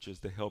scriptures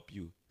to help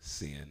you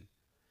sin.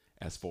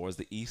 As far as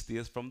the east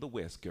is from the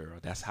west, girl,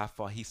 that's how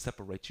far he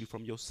separates you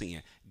from your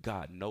sin.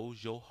 God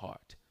knows your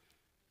heart.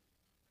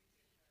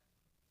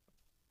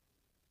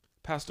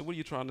 Pastor, what are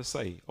you trying to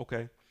say?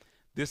 Okay,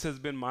 this has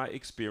been my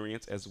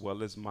experience as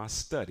well as my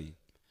study.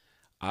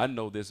 I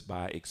know this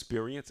by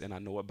experience and I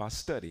know it by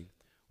study.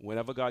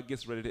 Whenever God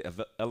gets ready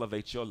to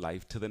elevate your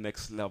life to the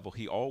next level,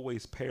 he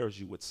always pairs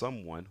you with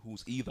someone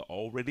who's either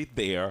already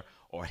there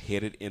or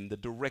headed in the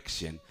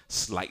direction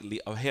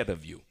slightly ahead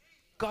of you.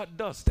 God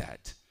does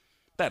that.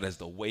 That is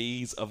the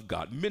ways of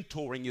God.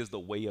 Mentoring is the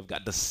way of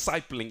God.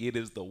 Discipling, it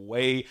is the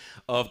way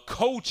of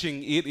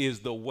coaching. It is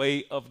the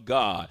way of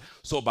God.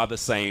 So by the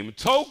same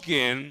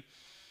token,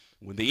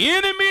 When the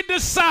enemy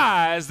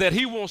decides that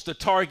he wants to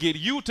target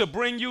you to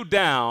bring you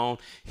down,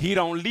 he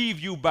don't leave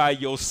you by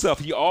yourself.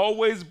 He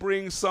always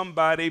brings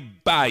somebody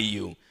by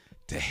you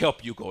to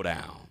help you go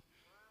down.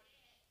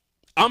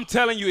 I'm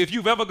telling you, if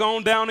you've ever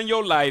gone down in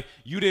your life,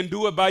 you didn't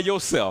do it by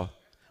yourself,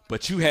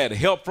 but you had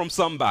help from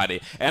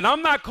somebody. And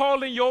I'm not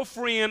calling your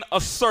friend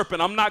a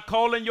serpent. I'm not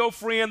calling your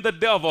friend the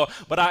devil,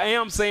 but I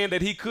am saying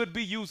that he could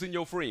be using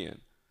your friend.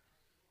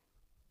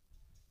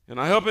 And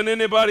I'm helping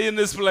anybody in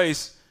this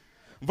place.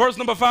 Verse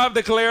number 5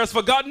 declares,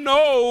 for God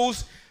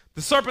knows,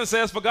 the serpent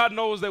says, for God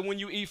knows that when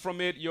you eat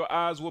from it, your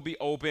eyes will be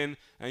open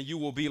and you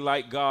will be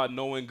like God,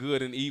 knowing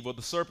good and evil.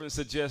 The serpent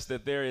suggests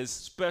that there is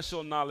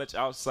special knowledge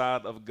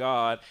outside of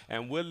God,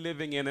 and we're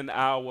living in an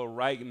hour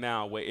right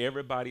now where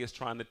everybody is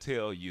trying to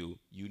tell you,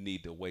 you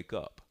need to wake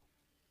up.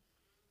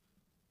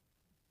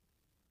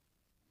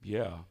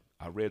 Yeah,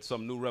 I read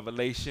some new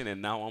revelation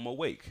and now I'm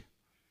awake.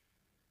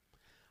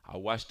 I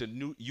watched a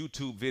new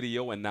YouTube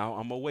video and now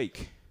I'm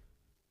awake.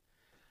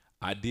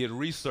 I did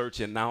research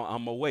and now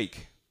I'm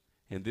awake.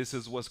 And this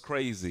is what's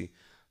crazy.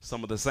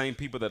 Some of the same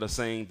people that are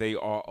saying they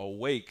are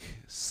awake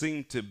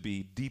seem to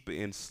be deeper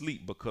in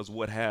sleep, because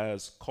what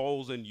has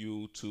causing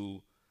you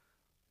to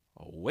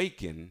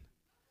awaken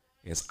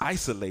is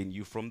isolating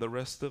you from the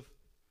rest of.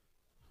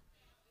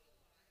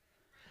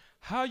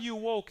 How you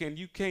woke and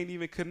you can't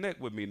even connect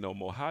with me no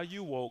more? How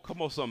you woke,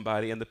 come on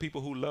somebody, and the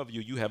people who love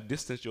you, you have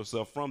distanced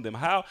yourself from them.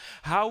 How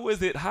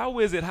is it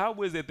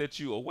that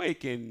you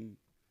awake and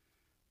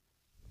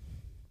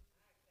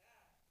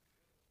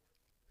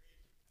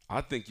I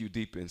think you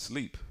deep in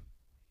sleep.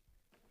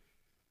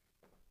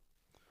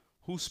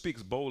 Who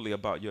speaks boldly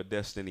about your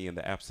destiny in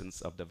the absence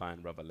of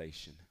divine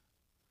revelation?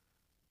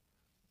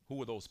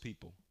 Who are those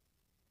people?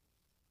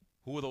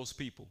 Who are those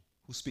people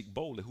who speak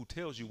boldly, who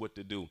tells you what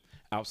to do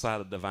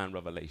outside of divine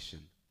revelation?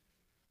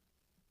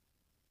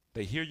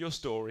 They hear your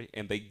story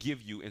and they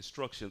give you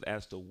instructions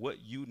as to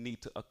what you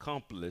need to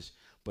accomplish,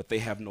 but they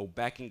have no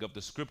backing of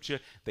the scripture.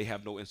 They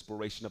have no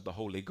inspiration of the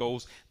Holy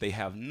Ghost. They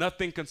have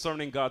nothing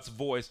concerning God's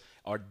voice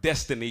or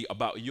destiny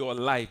about your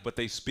life, but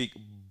they speak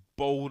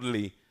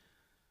boldly.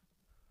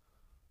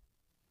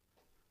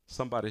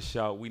 Somebody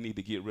shout, we need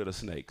to get rid of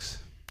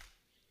snakes.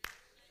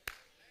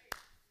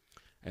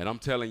 And I'm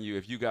telling you,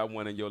 if you got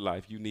one in your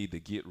life, you need to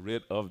get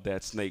rid of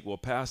that snake. Well,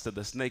 Pastor,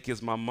 the snake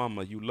is my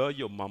mama. You love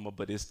your mama,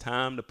 but it's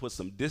time to put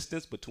some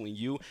distance between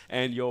you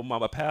and your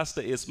mama.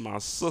 Pastor, it's my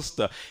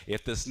sister.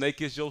 If the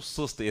snake is your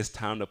sister, it's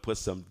time to put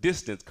some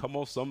distance. Come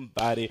on,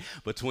 somebody,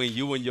 between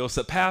you and your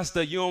sister.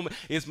 Pastor, you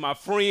is my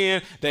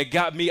friend that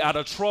got me out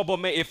of trouble,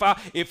 man.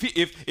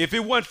 If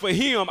it wasn't for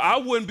him, I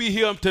wouldn't be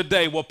here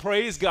today. Well,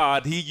 praise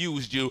God, he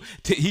used you.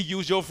 He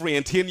used your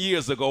friend 10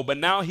 years ago, but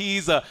now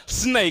he's a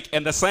snake,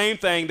 and the same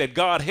thing that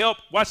God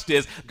helped, watch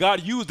this,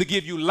 God used to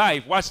give you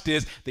life, watch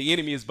this, the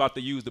enemy is about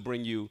to use to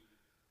bring you.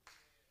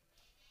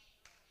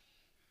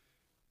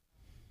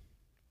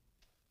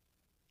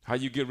 How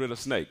you get rid of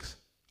snakes?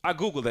 I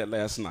Googled that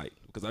last night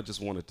because I just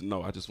wanted to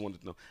know.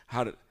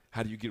 How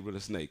do you get rid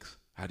of snakes?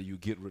 How do you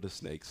get rid of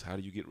snakes? How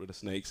do you get rid of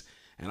snakes?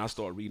 And I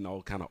started reading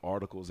all kind of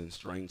articles and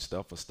strange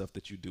stuff or stuff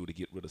that you do to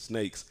get rid of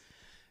snakes.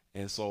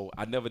 And so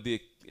I never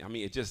did,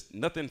 it just,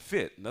 nothing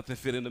fit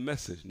in the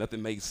message.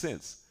 Nothing made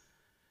sense.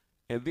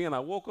 And then I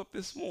woke up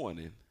this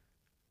morning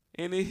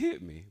and it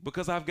hit me,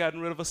 because I've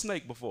gotten rid of a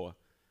snake before.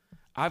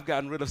 I've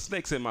gotten rid of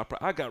snakes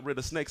I got rid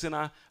of snakes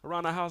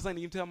around the house I didn't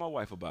even tell my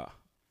wife about.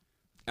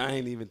 I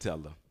ain't even tell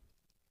her,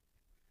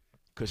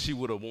 because she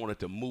would have wanted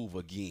to move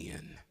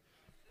again.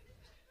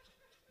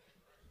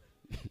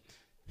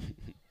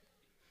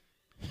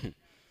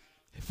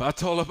 If I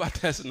told her about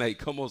that snake,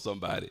 come on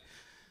somebody,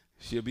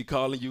 she'll be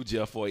calling you,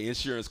 Jeff, for an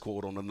insurance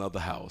quote on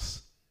another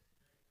house.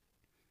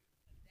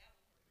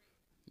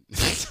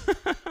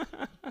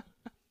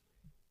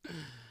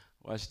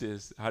 Watch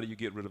this. How do you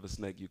get rid of a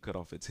snake? You cut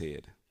off its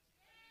head.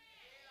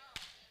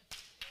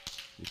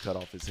 You cut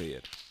off its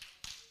head.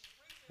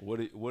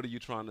 What are you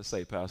trying to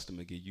say, Pastor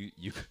McGee?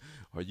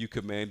 Are you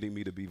commanding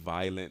me to be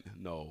violent?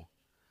 No.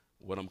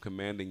 What I'm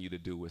commanding you to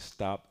do is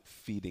stop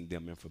feeding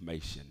them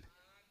information.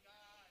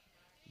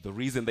 The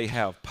reason they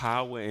have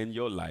power in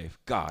your life,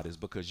 God, is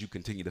because you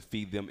continue to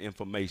feed them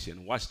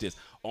information. Watch this.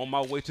 On my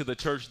way to the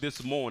church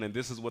this morning,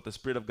 this is what the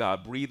Spirit of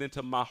God breathed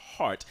into my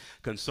heart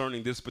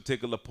concerning this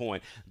particular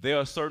point. There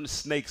are certain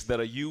snakes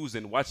that are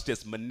using, watch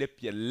this,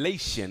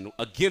 manipulation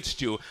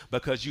against you,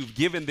 because you've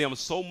given them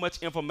so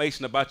much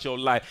information about your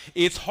life.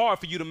 It's hard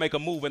for you to make a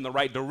move in the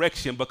right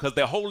direction because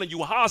they're holding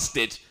you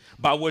hostage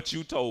by what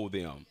you told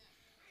them.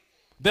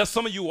 There's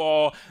some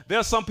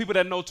people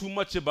that know too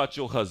much about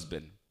your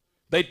husband.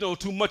 They know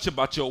too much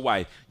about your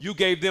wife. You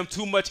gave them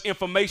too much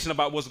information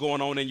about what's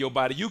going on in your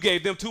body. You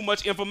gave them too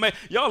much information.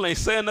 Y'all ain't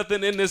saying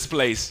nothing in this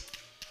place.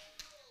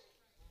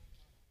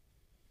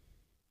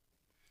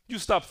 You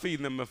stop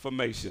feeding them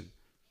information.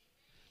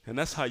 And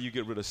that's how you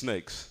get rid of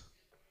snakes.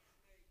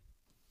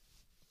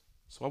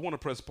 So I want to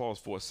press pause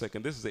for a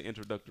second. This is an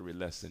introductory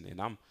lesson,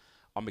 and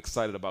I'm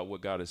excited about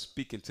what God is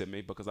speaking to me,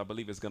 because I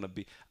believe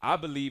I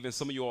believe in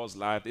some of y'all's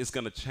life, it's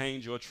going to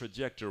change your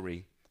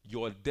trajectory,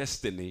 your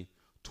destiny,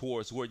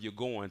 towards where you're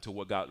going to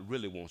where God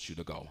really wants you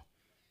to go.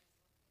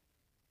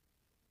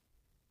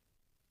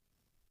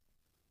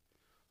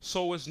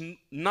 So it's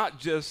not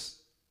just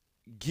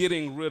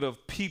getting rid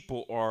of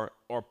people or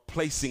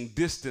placing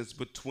distance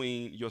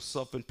between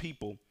yourself and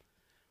people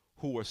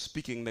who are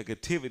speaking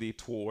negativity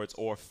towards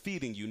or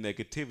feeding you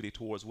negativity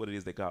towards what it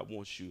is that God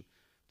wants you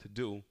to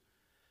do.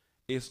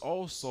 It's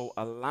also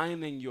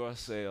aligning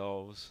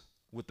yourselves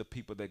with the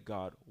people that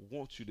God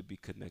wants you to be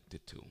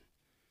connected to.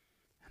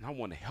 And I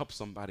want to help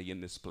somebody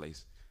in this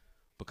place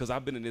because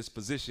I've been in this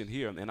position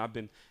here, and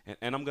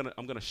I'm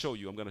gonna show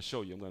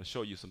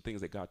you some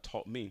things that God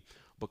taught me,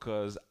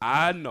 because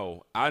I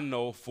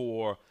know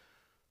for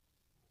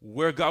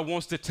where God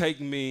wants to take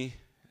me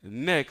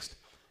next,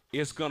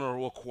 it's gonna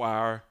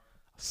require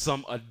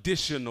some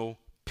additional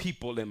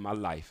people in my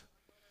life.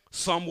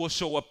 Some will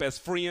show up as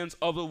friends,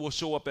 others will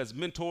show up as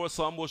mentors,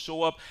 some will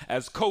show up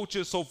as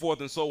coaches, so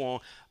forth and so on.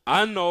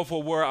 I know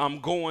for where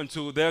I'm going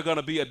to, there are going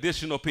to be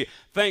additional people.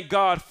 Thank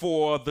God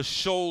for the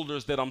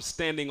shoulders that I'm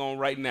standing on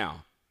right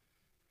now.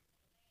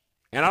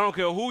 And I don't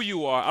care who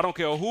you are, I don't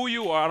care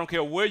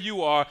where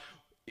you are.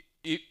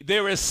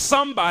 There is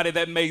somebody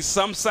that made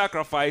some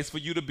sacrifice for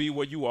you to be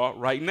where you are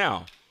right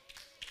now.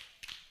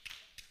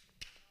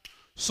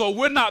 So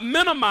we're not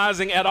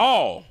minimizing at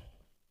all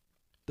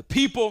the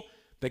people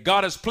that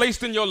God has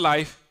placed in your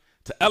life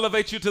to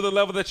elevate you to the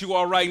level that you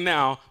are right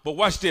now. But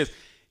watch this.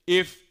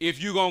 If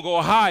you're going to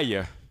go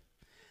higher,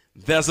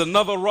 there's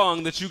another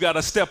rung that you got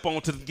to step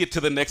on to get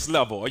to the next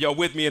level. Are y'all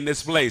with me in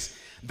this place?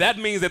 That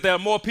means that there are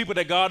more people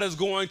that God is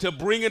going to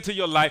bring into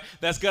your life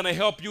that's going to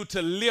help you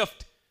to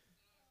lift.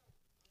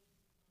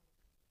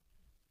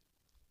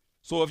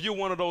 So if you're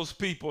one of those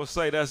people,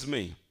 say, that's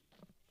me.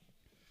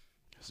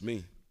 That's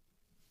me.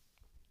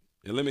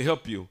 And let me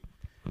help you.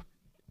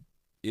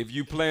 If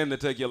you plan to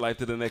take your life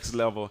to the next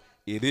level,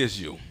 it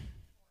is you.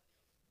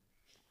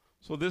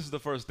 So this is the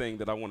first thing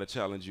that I want to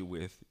challenge you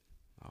with,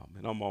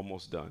 and I'm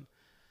almost done.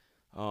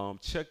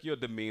 Check your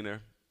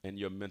demeanor and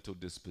your mental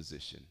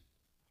disposition.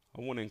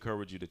 I want to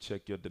encourage you to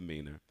check your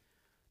demeanor,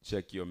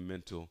 check your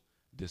mental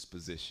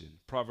disposition.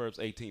 Proverbs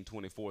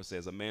 18:24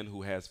 says, "A man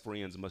who has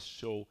friends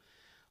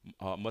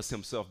must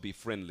himself be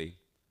friendly,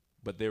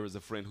 but there is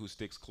a friend who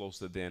sticks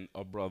closer than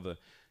a brother."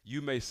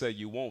 You may say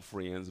you want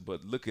friends,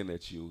 but looking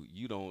at you,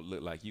 you don't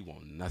look like you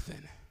want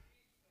nothing.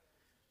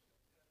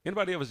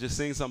 Anybody ever just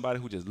seen somebody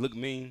who just look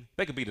mean?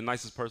 They could be the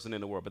nicest person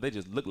in the world, but they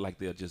just look like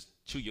they'll just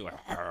chew you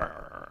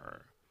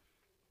out.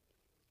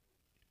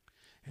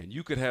 And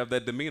you could have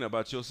that demeanor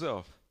about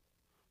yourself.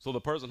 So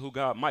the person who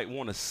God might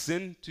want to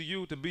send to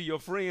you to be your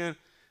friend,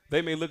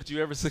 they may look at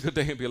you every single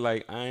day and be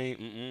like, I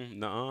ain't,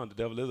 nuh-uh, the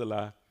devil is a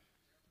lie.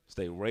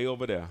 Stay right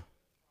over there.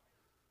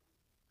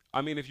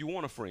 I mean, if you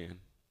want a friend,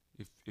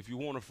 if you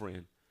want a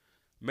friend,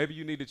 maybe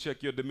you need to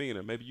check your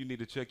demeanor. Maybe you need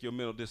to check your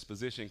mental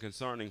disposition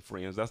concerning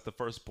friends. That's the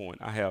first point.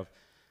 I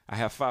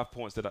have 5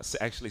 points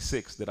actually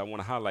 6 that I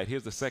want to highlight.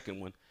 Here's the second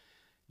one.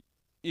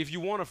 If you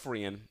want a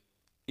friend,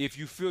 if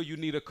you feel you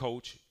need a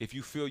coach, if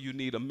you feel you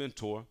need a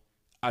mentor,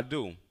 I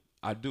do.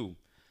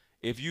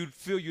 If you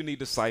feel you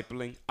need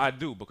discipling, I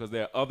do, because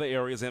there are other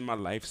areas in my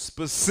life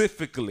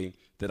specifically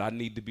that I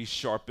need to be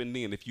sharpened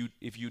in. If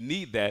you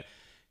need that,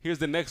 here's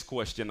the next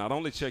question. Not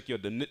only check your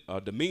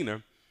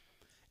demeanor,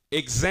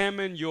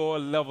 examine your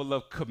level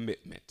of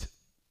commitment.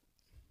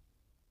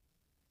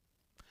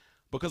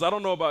 Because I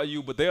don't know about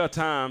you, but there are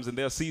times and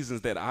there are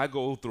seasons that I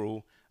go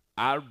through,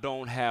 I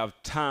don't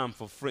have time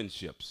for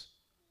friendships.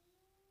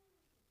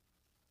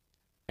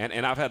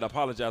 And I've had to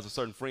apologize to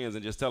certain friends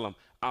and just tell them,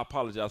 I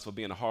apologize for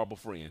being a horrible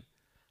friend.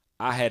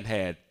 I hadn't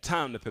had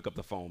time to pick up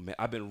the phone, man.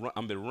 I've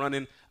been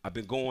running, I've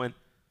been going.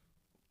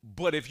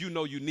 But if you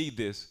know you need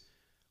this,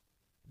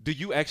 do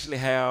you actually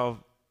have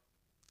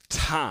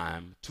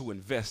time to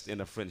invest in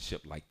a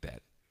friendship like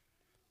that?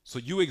 So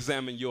you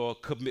examine your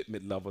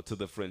commitment level to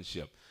the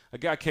friendship. A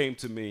guy came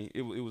to me.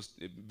 It was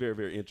very,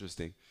 very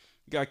interesting.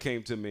 A guy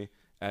came to me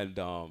and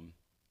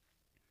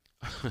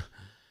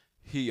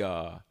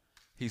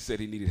he said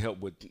he needed help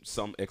with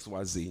some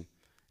XYZ,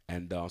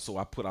 and so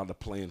I put out a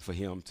plan for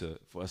him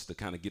for us to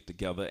kind of get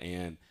together,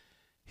 and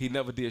he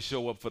never did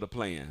show up for the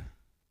plan.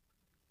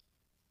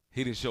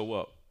 He didn't show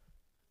up.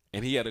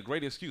 And he had a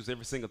great excuse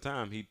every single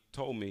time he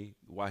told me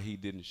why he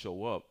didn't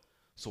show up.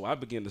 So I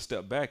began to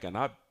step back, and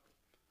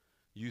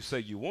you say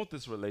you want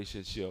this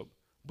relationship,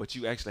 but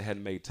you actually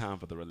hadn't made time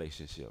for the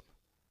relationship.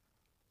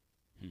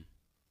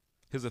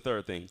 Here's the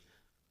third thing.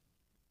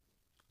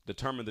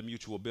 Determine the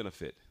mutual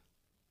benefit.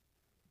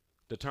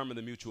 Determine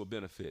the mutual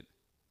benefit.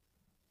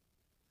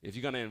 If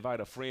you're going to invite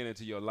a friend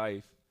into your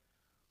life,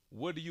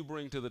 what do you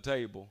bring to the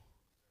table?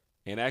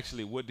 And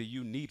actually, what do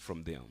you need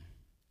from them?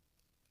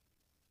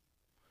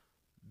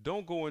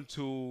 Don't go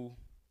into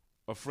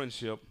a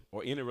friendship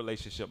or any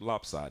relationship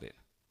lopsided.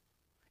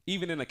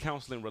 Even in a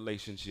counseling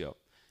relationship,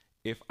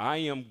 if I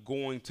am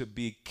going to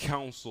be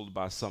counseled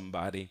by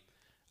somebody,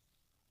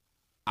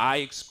 I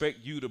expect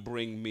you to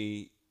bring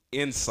me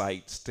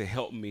insights to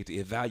help me to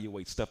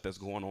evaluate stuff that's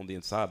going on the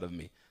inside of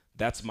me.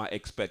 That's my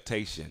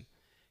expectation.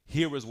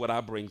 Here is what I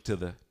bring to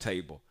the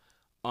table.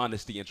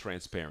 honesty and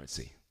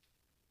transparency.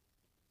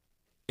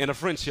 In a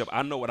friendship,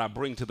 I know what I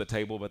bring to the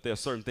table, but there are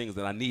certain things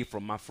that I need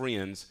from my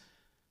friends.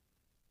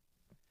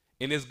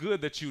 And it's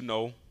good that you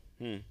know,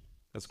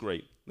 that's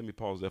great. Let me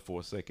pause there for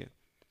a second.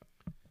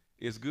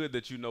 It's good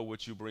that you know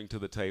what you bring to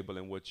the table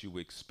and what you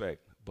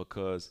expect,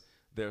 because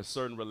there are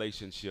certain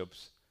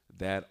relationships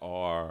that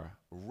are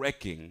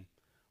wrecking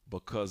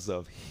because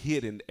of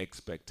hidden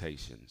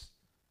expectations.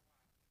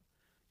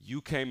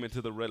 You came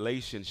into the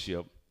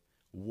relationship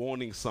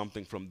wanting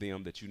something from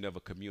them that you never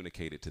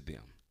communicated to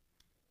them.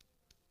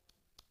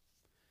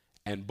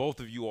 And both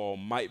of you all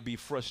might be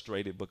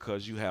frustrated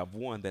because you have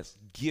one that's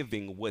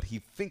giving what he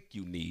think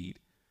you need,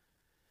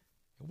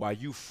 while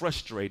you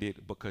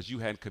frustrated because you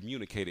hadn't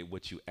communicated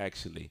what you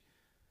actually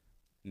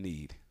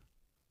need.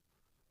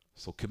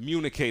 So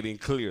communicating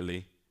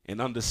clearly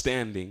and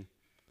understanding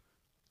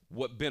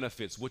what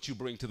benefits, what you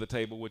bring to the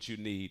table, what you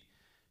need.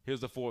 Here's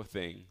the fourth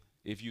thing.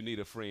 If you need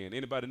a friend,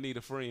 anybody need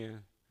a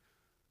friend?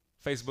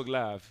 Facebook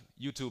Live,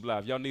 YouTube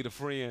Live, y'all need a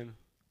friend?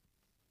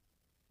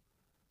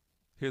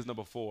 Here's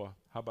number 4.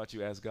 How about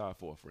you ask God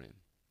for a friend?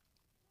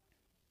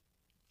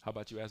 How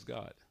about you ask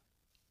God?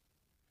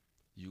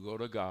 You go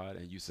to God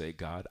and you say,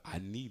 God, I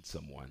need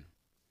someone.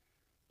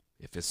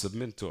 If it's a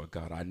mentor,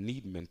 God, I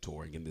need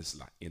mentoring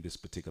in this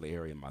particular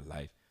area in my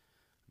life.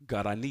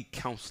 God, I need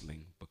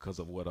counseling because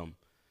of what I'm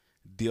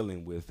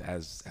dealing with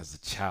as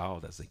a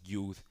child, as a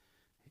youth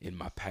in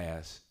my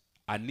past.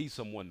 I need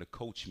someone to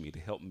coach me, to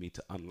help me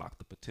to unlock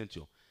the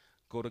potential.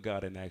 Go to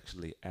God and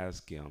actually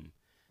ask him.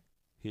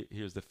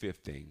 Here's the fifth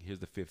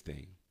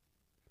thing.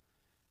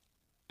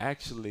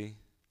 Actually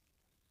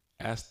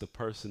ask the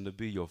person to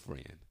be your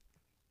friend.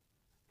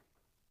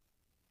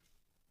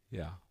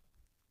 Yeah.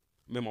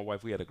 Me and my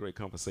wife, we had a great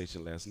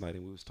conversation last night,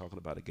 and we was talking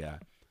about a guy.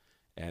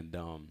 And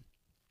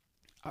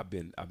I've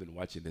been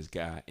watching this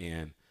guy,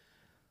 and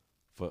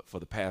for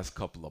the past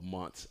couple of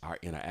months, our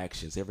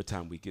interactions, every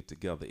time we get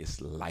together,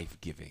 it's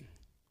life-giving.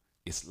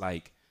 It's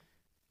like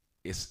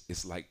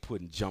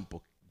putting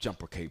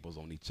jumper cables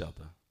on each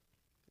other.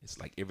 It's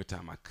like every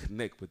time I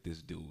connect with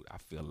this dude, I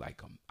feel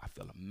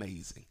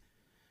amazing.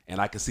 And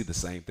I can see the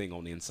same thing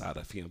on the inside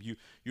of him. You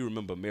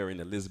remember Mary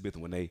and Elizabeth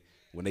when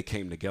they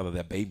came together,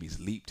 their babies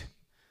leaped.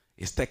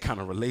 It's that kind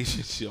of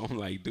relationship. I'm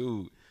like,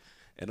 dude.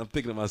 And I'm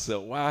thinking to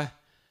myself, why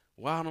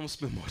don't I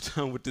spend more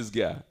time with this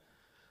guy?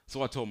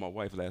 So I told my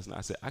wife last night,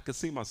 I said, I could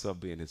see myself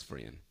being his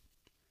friend.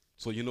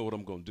 So you know what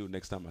I'm going to do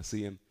next time I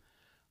see him?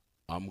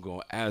 I'm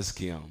going to ask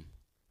him,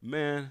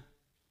 man,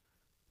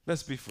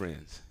 let's be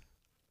friends.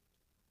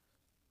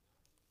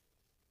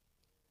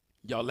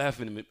 Y'all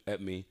laughing at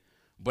me,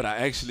 but I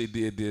actually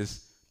did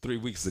this 3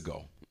 weeks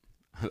ago.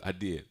 I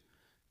did.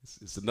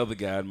 It's another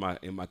guy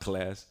in my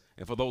class.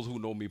 And for those who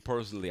know me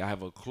personally, I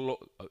have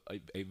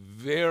a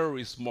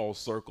very small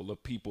circle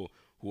of people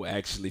who are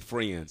actually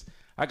friends.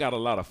 I got a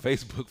lot of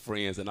Facebook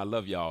friends, and I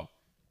love y'all.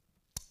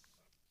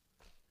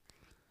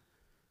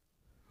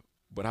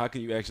 But how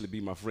can you actually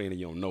be my friend and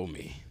you don't know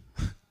me?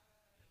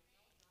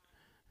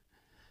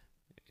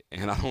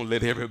 And I don't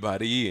let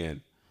everybody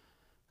in.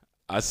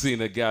 I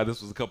seen a guy,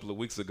 this was a couple of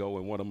weeks ago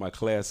in one of my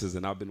classes,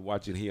 and I've been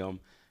watching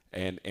him,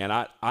 and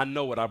I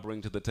know what I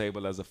bring to the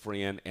table as a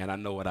friend, and I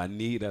know what I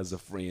need as a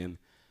friend.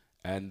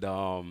 And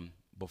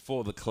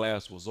before the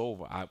class was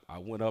over, I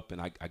went up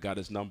and I got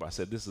his number. I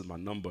said, this is my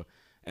number.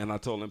 And I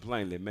told him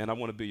plainly, man, I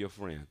want to be your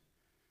friend.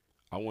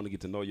 I want to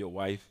get to know your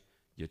wife,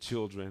 your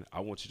children. I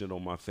want you to know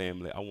my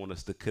family. I want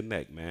us to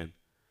connect, man.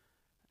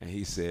 And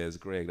he says,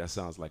 Greg, that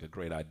sounds like a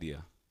great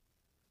idea.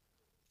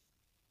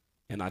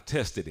 And I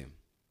tested him.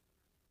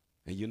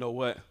 And you know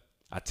what?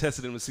 I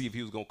tested him to see if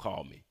he was going to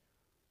call me.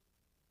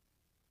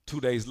 2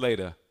 days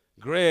later,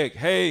 Greg,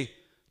 hey,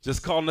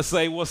 just calling to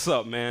say what's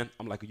up, man.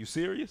 I'm like, are you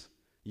serious?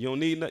 You don't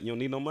need nothing? You don't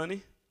need no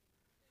money?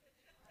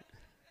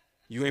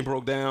 You ain't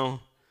broke down?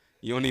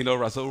 You don't need no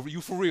rest. So you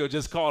for real,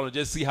 just call and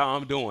just see how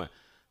I'm doing.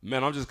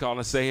 Man, I'm just calling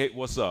to say, hey,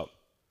 what's up?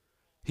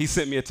 He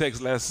sent me a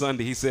text last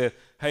Sunday. He said,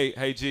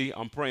 hey, G,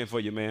 I'm praying for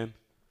you, man.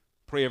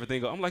 Pray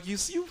everything goes. I'm like, you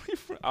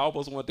I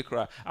almost wanted to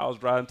cry. I was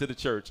driving to the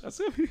church. I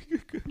said,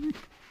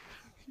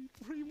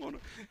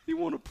 you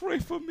want to pray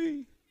for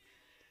me?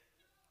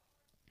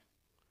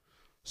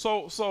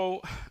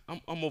 So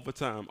I'm over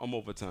time.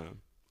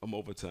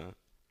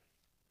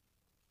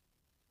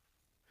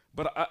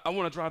 But I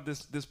want to drive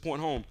this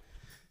point home.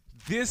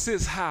 This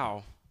is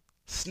how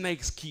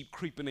snakes keep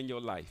creeping in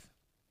your life.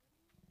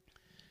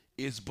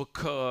 It's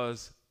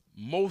because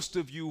most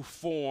of you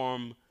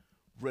form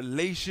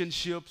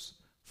relationships,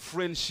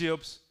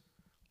 friendships,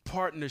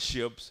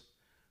 partnerships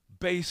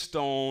based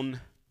on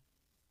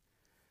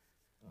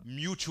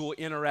mutual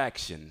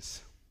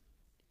interactions.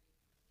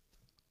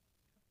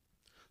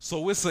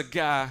 So it's a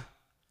guy,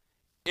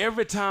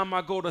 every time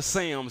I go to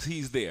Sam's,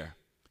 he's there.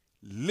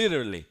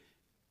 Literally,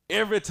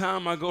 every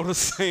time I go to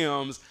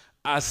Sam's,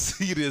 I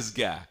see this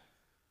guy.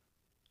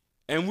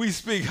 And we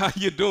speak, how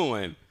you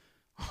doing?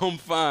 I'm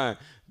fine.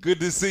 Good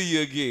to see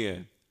you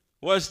again.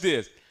 Watch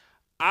this.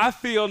 I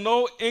feel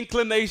no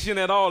inclination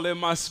at all in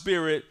my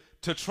spirit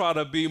to try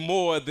to be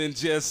more than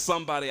just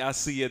somebody I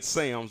see at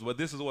Sam's. But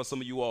this is what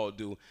some of you all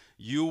do.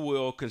 You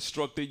will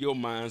construct in your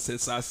mind,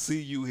 since I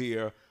see you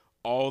here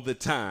all the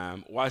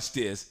time, watch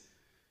this,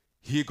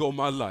 here go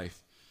my life.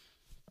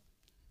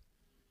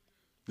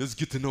 Let's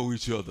get to know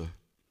each other.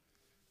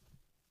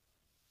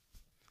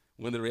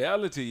 When the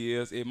reality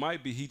is, it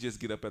might be he just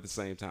get up at the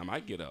same time I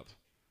get up.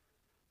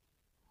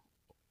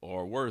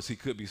 Or worse, he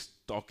could be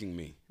stalking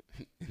me,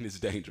 and it's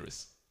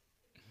dangerous.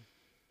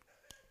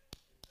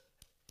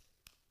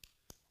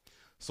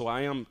 So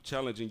I am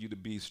challenging you to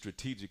be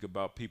strategic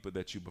about people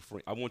that you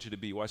befriend. I want you to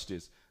be, watch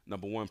this,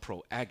 number one,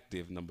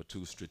 proactive, number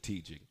two,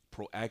 strategic.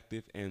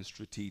 Proactive and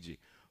strategic.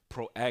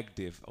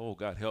 Proactive, oh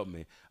God help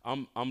me.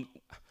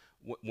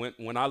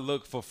 When I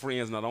look for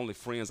friends, not only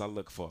friends, I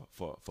look for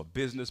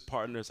business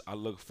partners, I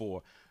look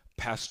for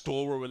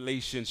pastoral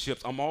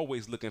relationships. I'm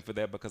always looking for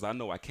that because I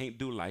know I can't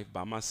do life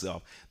by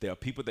myself. There are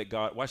people that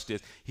God, watch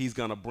this, he's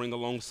going to bring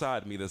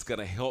alongside me that's going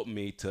to help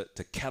me to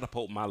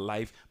catapult my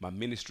life, my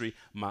ministry,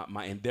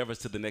 my endeavors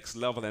to the next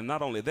level. And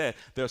not only that,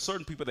 there are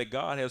certain people that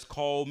God has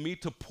called me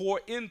to pour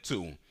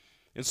into.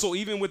 And so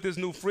even with this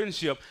new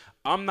friendship,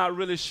 I'm not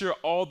really sure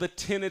all the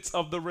tenets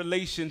of the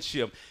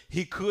relationship.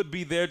 He could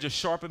be there to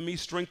sharpen me,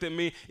 strengthen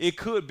me. It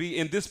could be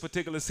in this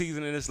particular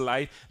season in his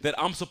life that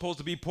I'm supposed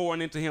to be pouring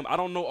into him. I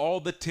don't know all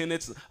the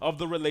tenets of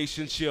the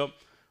relationship,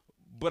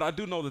 but I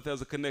do know that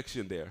there's a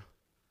connection there.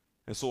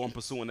 And so I'm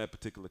pursuing that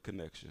particular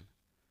connection.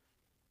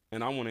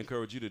 And I want to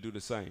encourage you to do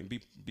the same.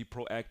 Be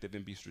proactive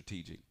and be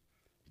strategic.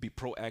 Be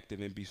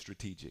proactive and be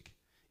strategic.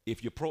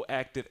 If you're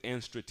proactive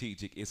and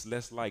strategic, it's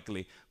less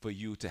likely for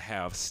you to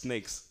have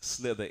snakes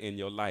slither in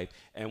your life.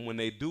 And when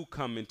they do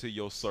come into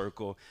your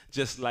circle,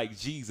 just like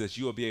Jesus,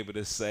 you'll be able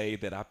to say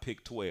that I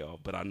picked 12,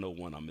 but I know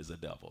one of them is a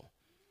devil.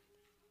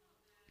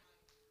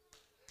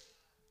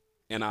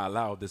 And I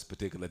allowed this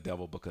particular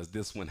devil because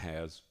this one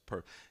has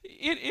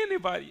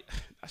anybody,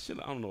 I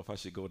don't know if I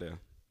should go there.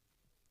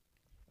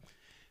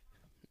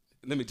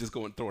 Let me just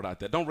go and throw it out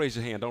there. Don't raise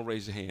your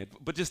hand,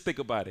 but just think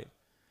about it.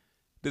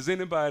 Does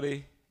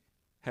anybody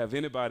have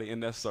anybody in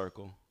that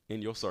circle, in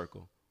your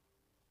circle,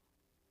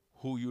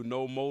 who you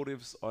know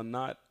motives are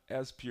not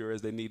as pure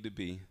as they need to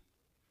be,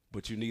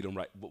 but you need them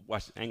right?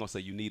 Watch, I ain't gonna say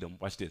you need them.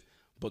 Watch this.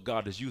 But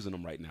God is using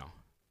them right now.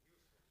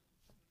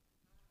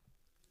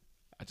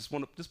 I just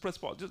want to just press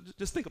pause.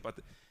 Just think about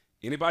that.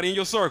 Anybody in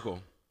your circle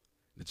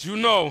that you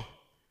know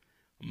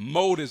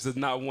motives is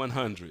not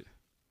 100,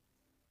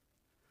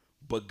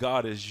 but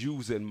God is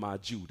using my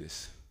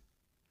Judas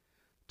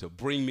to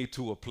bring me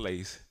to a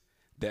place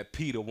that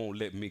Peter won't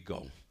let me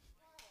go.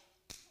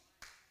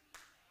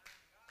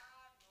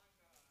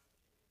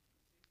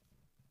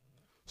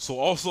 So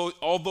also,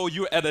 although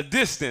you're at a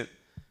distance,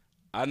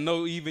 I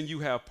know even you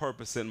have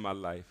purpose in my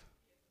life.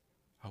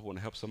 I want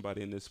to help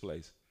somebody in this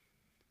place.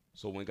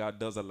 So when God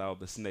does allow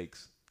the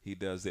snakes, he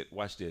does it.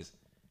 Watch this.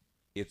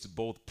 It's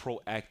both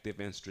proactive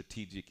and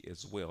strategic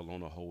as well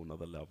on a whole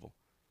nother level.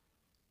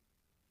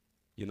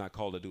 You're not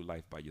called to do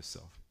life by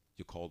yourself.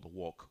 You're called to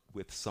walk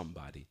with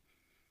somebody.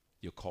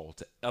 You're called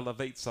to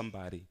elevate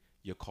somebody.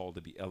 You're called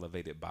to be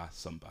elevated by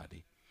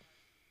somebody.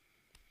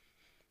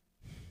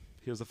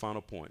 Here's the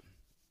final point.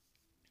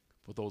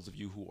 For those of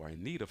you who are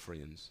in need of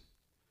friends,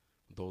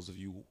 those of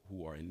you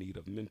who are in need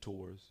of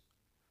mentors,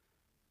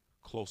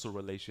 closer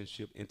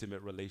relationship,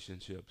 intimate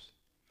relationships,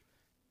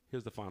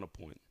 here's the final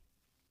point.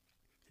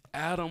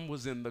 Adam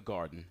was in the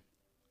garden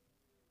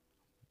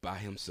by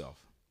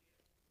himself.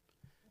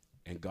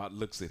 And God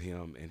looks at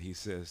him and he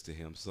says to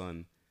him,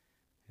 son,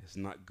 it's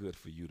not good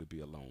for you to be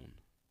alone.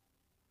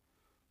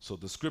 So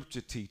the scripture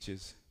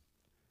teaches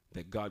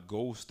that God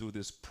goes through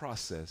this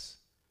process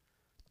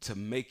to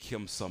make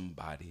him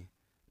somebody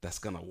that's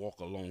going to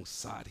walk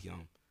alongside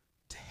him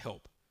to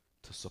help,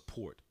 to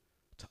support,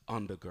 to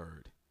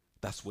undergird.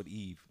 That's what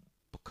Eve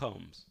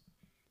becomes.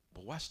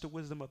 But watch the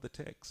wisdom of the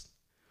text.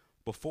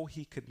 Before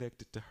he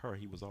connected to her,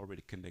 he was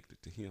already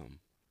connected to him.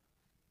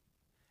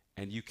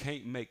 And you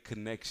can't make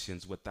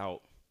connections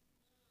without.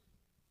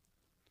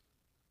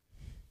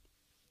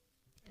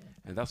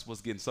 And that's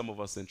what's getting some of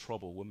us in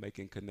trouble. We're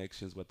making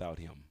connections without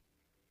him.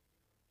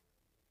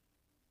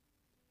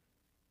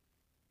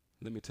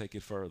 Let me take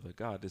it further.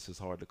 God, this is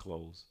hard to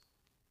close.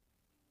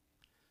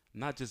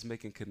 Not just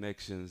making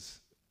connections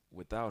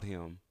without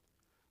him.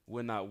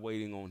 We're not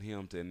waiting on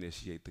him to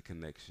initiate the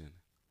connection.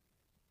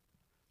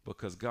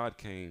 Because God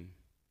came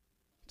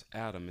to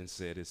Adam and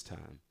said it's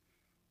time.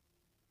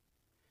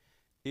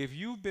 If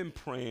you've been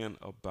praying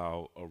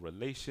about a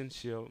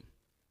relationship,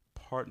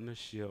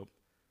 partnership,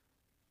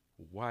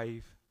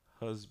 wife,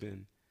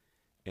 husband,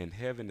 and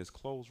heaven is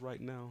closed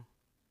right now,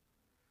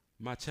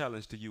 my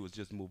challenge to you is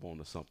just move on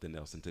to something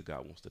else until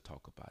God wants to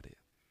talk about it.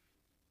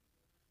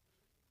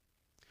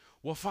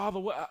 Well, Father,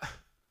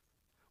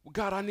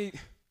 God, I need,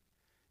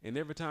 and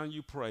every time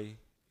you pray,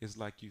 it's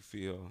like you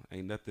feel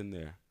ain't nothing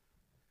there.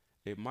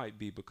 It might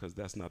be because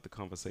that's not the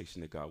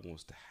conversation that God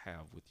wants to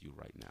have with you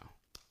right now.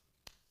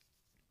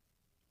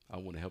 I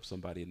want to help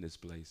somebody in this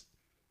place.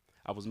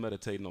 I was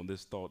meditating on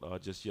this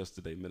thought just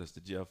yesterday, Minister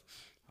Jeff,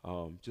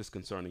 just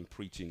concerning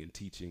preaching and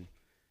teaching.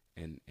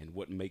 And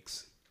what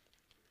makes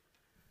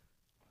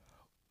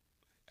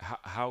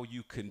how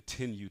you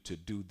continue to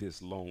do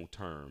this long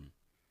term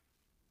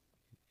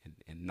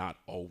and not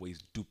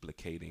always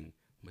duplicating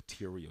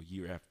material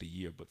year after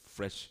year, but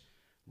fresh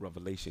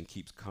revelation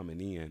keeps coming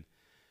in,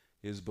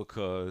 is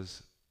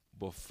because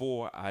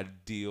before I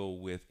deal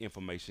with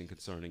information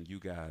concerning you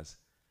guys,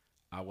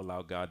 I will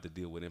allow God to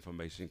deal with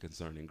information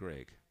concerning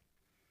Greg.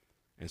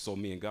 And so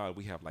me and God,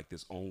 we have like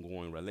this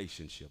ongoing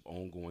relationship,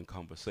 ongoing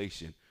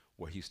conversation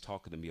where he's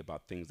talking to me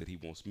about things that he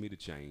wants me to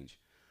change.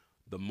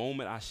 The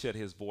moment I shut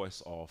his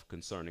voice off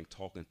concerning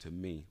talking to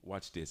me,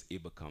 watch this,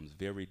 it becomes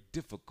very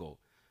difficult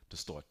to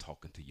start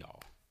talking to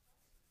y'all.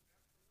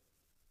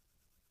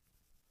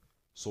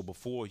 So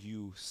before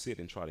you sit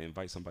and try to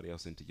invite somebody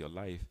else into your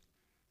life,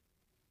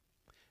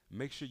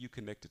 make sure you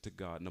connect it to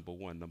God, number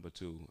one. Number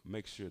two,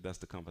 make sure that's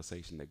the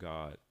conversation that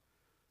God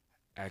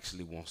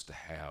actually wants to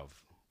have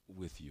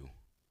with you.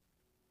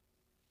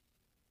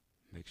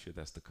 Make sure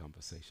that's the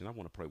conversation. I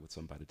want to pray with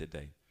somebody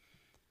today.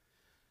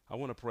 I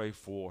want to pray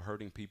for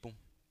hurting people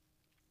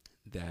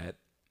that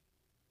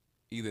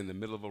either in the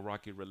middle of a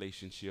rocky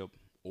relationship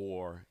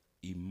or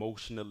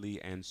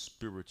emotionally and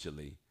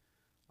spiritually,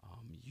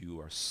 you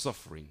are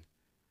suffering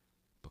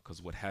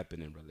because what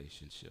happened in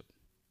relationship.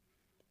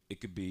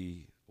 It could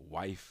be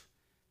wife,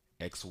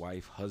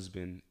 ex-wife,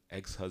 husband,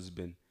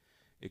 ex-husband.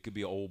 It could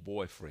be an old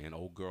boyfriend,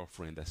 old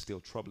girlfriend that's still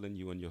troubling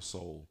you in your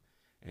soul,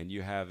 and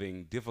you're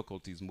having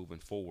difficulties moving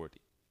forward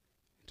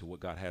to what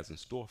God has in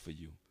store for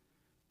you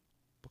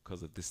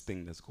because of this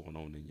thing that's going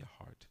on in your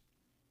heart.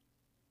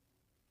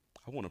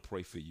 I want to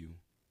pray for you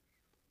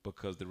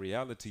because the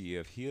reality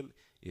of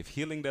if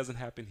healing doesn't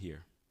happen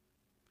here,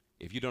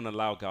 if you don't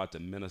allow God to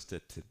minister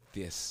to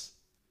this,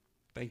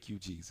 thank you,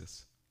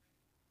 Jesus.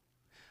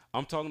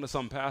 I'm talking to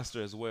some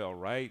pastor as well,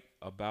 right,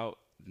 about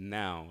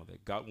now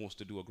that God wants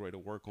to do a greater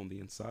work on the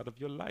inside of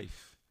your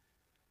life,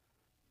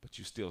 but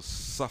you're still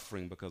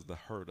suffering because of the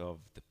hurt of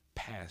the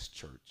past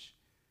church,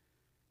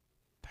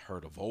 the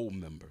hurt of old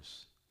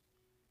members,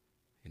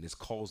 and it's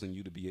causing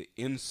you to be an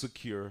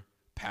insecure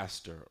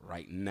pastor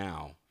right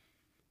now.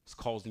 It's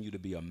causing you to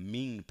be a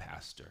mean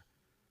pastor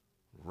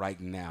right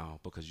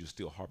now because you're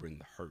still harboring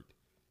the hurt,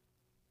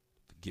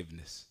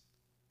 forgiveness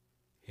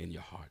in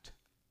your heart.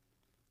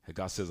 And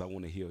God says, I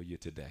want to heal you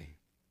today.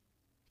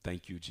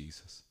 Thank you,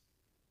 Jesus.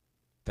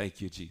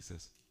 Thank you,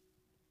 Jesus.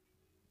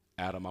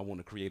 Adam, I want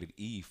to create an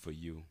Eve for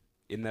you.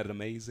 Isn't that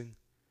amazing?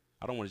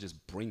 I don't want to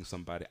just bring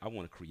somebody. I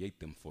want to create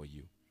them for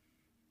you.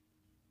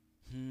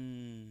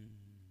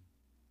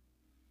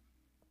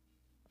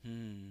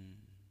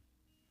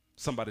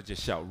 Somebody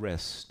just shout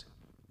rest.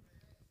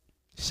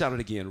 Shout it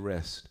again,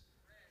 rest.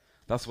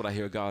 That's what I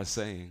hear God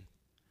saying.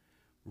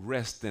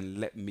 Rest and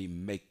let me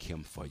make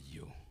him for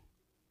you.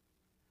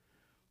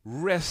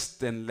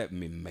 Rest and let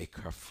me make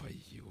her for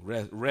you.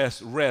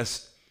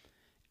 Rest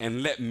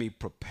and let me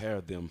prepare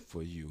them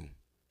for you.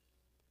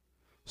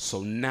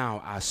 So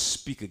now I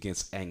speak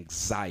against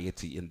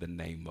anxiety in the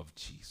name of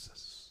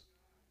Jesus.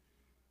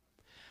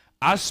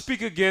 I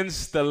speak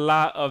against the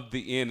lie of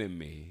the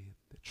enemy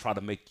that try to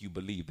make you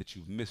believe that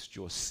you've missed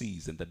your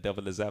season. The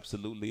devil is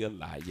absolutely a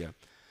liar.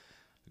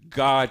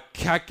 God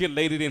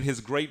calculated in his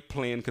great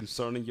plan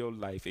concerning your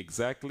life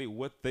exactly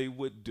what they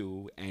would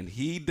do, and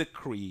he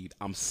decreed,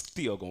 I'm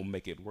still going to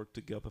make it work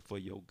together for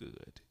your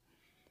good.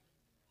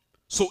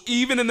 So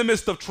even in the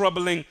midst of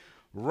troubling,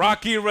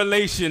 rocky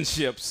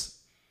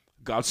relationships,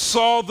 God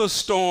saw the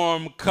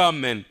storm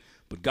coming,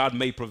 but God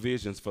made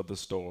provisions for the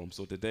storm.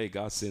 So today,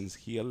 God sends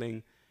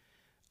healing.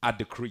 I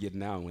decree it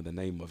now in the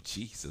name of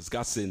Jesus.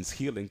 God sends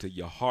healing to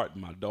your heart,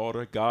 my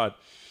daughter.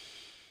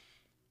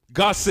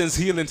 God sends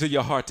healing to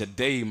your heart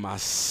today, my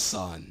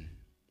son.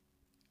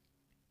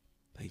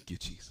 Thank you,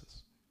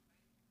 Jesus.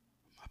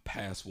 My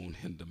past won't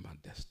hinder my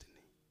destiny.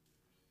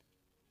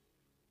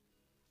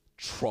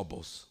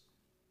 Troubles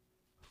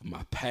from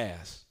my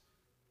past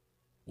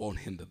won't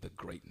hinder the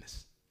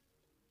greatness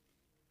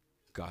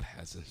God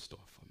has in store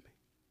for me.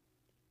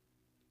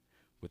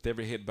 With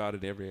every head bowed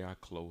and every eye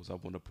closed, I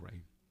want to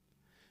pray.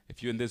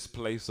 If you're in this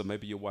place, or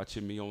maybe you're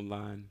watching me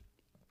online,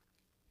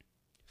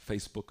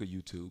 Facebook or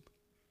YouTube,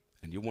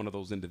 and you're one of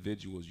those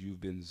individuals,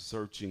 you've been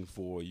searching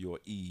for your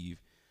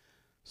Eve,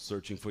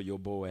 searching for your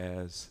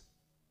Boaz.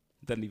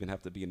 It doesn't even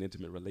have to be an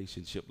intimate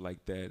relationship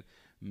like that.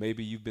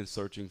 Maybe you've been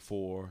searching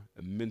for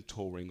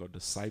mentoring or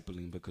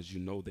discipling because you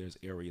know there's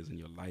areas in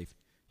your life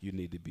you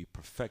need to be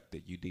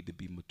perfected, you need to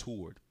be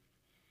matured.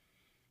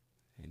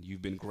 And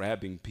you've been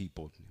grabbing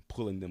people,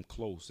 pulling them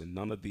close, and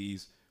none of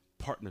these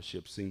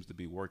partnerships seems to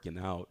be working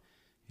out.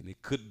 And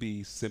it could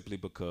be simply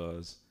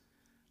because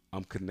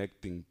I'm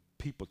connecting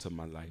people to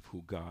my life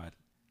who God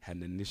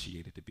hadn't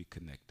initiated to be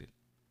connected.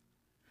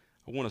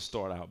 I want to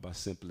start out by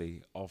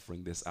simply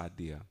offering this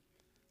idea.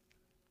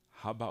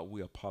 How about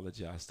we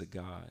apologize to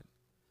God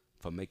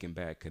for making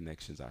bad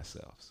connections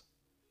ourselves?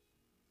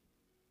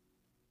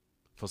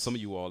 For some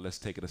of you all, let's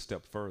take it a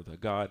step further.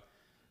 God,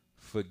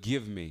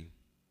 forgive me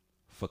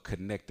for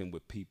connecting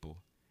with people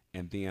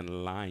and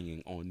then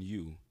lying on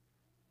you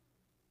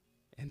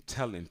and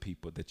telling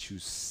people that you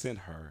sent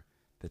her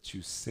that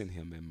you sent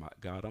him. And my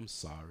God, I'm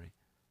sorry.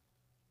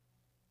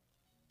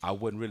 I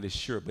wasn't really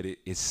sure, but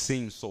it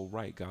seemed so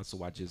right, God.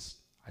 So I just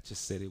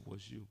said it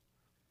was you.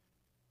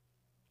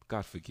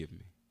 God, forgive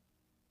me.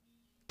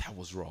 That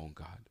was wrong,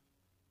 God.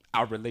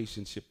 Our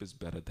relationship is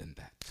better than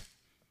that.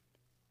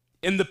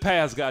 In the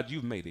past, God,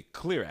 you've made it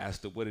clear as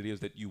to what it is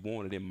that you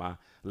wanted in my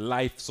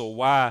life. So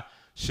why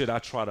should I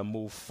try to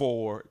move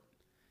forward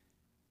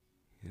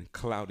in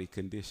cloudy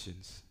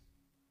conditions?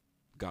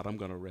 God, I'm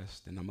going to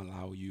rest and I'm going to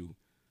allow you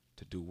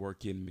to do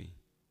work in me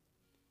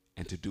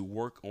and to do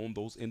work on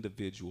those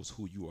individuals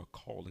who you are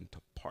calling to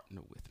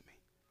partner with me.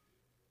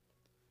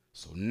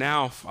 So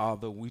now,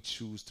 Father, we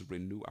choose to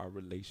renew our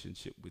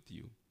relationship with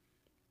you.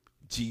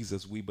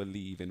 Jesus, we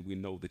believe and we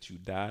know that you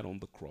died on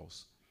the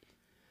cross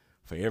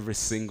for every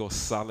single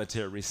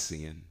solitary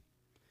sin.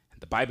 And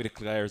the Bible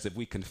declares if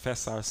we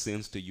confess our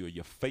sins to you,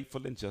 you're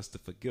faithful and just to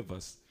forgive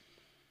us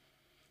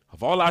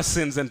of all our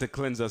sins and to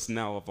cleanse us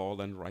now of all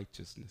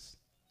unrighteousness.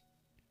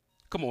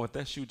 Come on, if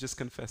that's you, just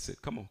confess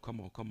it. Come on, come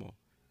on, come on.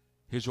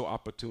 Here's your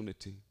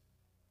opportunity.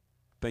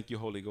 Thank you,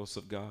 Holy Ghost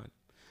of God.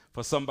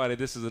 For somebody,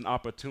 this is an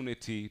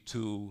opportunity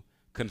to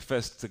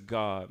confess to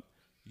God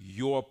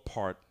your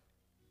part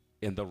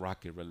in the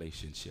rocky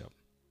relationship.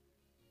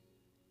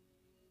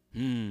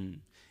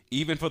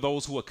 Even for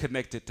those who are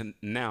connected to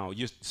now,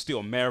 you're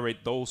still married,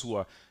 those who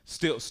are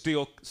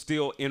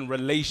still in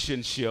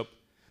relationship,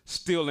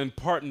 still in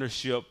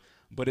partnership,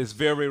 but it's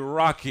very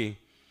rocky.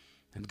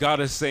 And God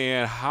is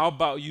saying, how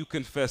about you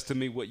confess to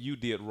me what you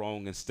did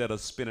wrong instead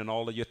of spending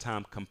all of your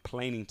time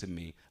complaining to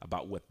me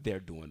about what they're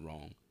doing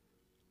wrong?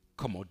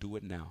 Come on, do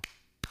it now.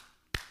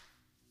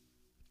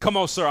 Come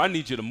on, sir, I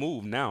need you to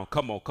move now.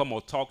 Come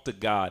on, talk to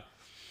God.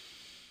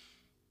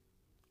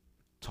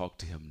 Talk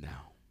to him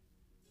now.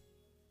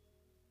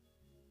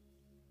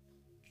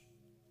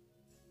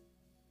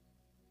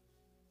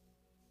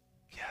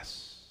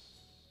 Yes,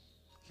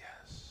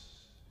 yes,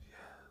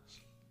 yes.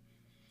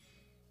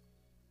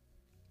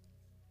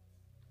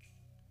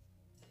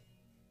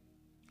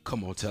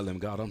 Come on, tell him,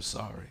 God, I'm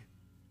sorry.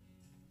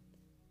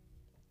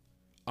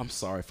 I'm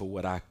sorry for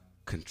what I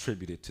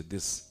contributed to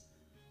this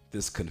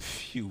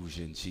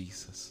confusion,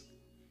 Jesus.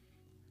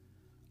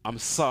 I'm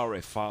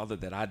sorry, Father,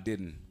 that I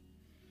didn't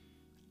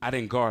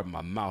guard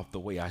my mouth the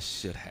way I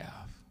should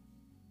have.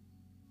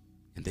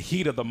 In the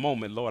heat of the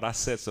moment, Lord, I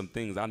said some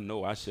things I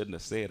know I shouldn't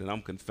have said, and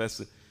I'm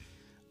confessing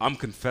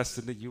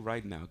to you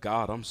right now.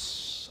 God, I'm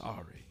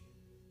sorry.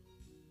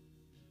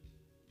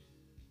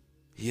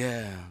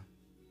 Yeah.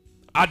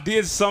 I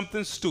did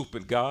something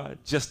stupid, God,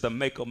 just to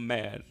make them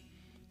mad,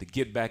 to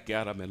get back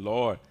at them. And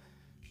Lord,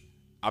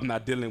 I'm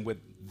not dealing with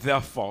their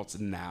faults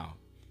now.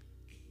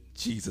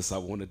 Jesus, I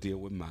want to deal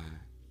with mine.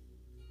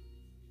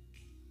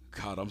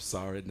 God, I'm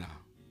sorry now.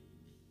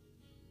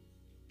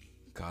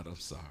 God, I'm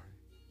sorry.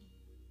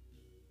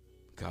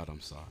 God,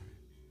 I'm sorry.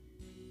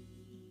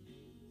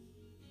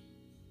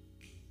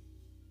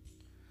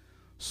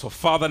 So,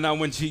 Father,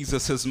 now in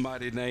Jesus'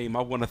 mighty name,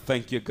 I want to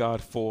thank you,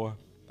 God, for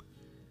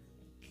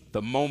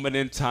the moment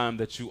in time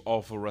that you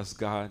offer us,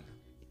 God,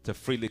 to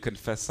freely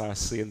confess our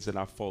sins and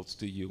our faults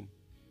to you.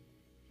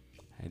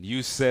 And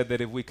you said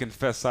that if we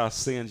confess our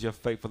sins, you're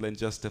faithful and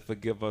just to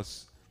forgive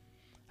us.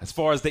 As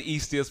far as the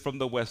east is from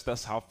the west,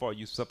 that's how far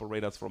you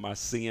separate us from our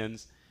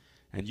sins,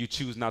 and you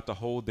choose not to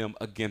hold them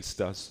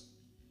against us.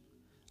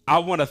 I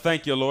want to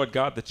thank you, Lord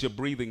God, that you're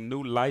breathing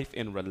new life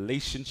in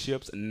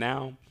relationships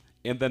now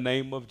in the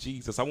name of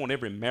Jesus. I want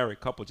every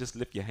married couple, just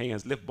lift your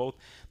hands, lift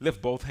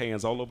both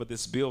hands all over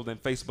this building,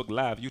 Facebook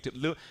Live,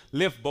 YouTube,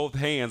 lift both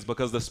hands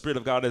because the Spirit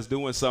of God is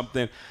doing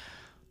something.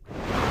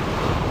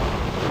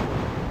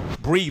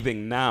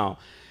 Breathing now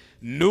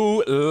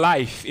new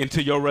life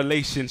into your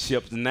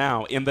relationships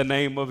now in the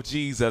name of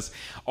Jesus.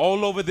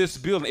 All over this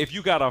building, if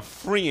you got a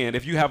friend,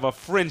 if you have a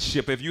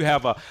friendship, if you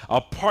have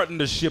a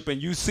partnership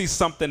and you see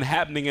something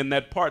happening in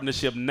that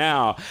partnership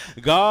now,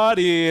 God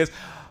is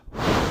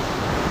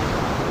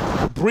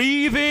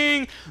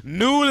breathing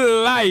new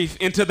life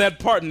into that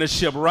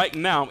partnership right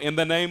now in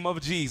the name of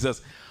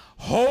Jesus.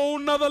 Whole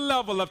nother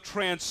level of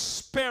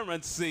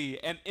transparency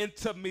and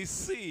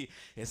intimacy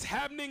is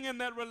happening in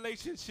that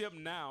relationship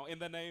now in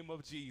the name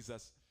of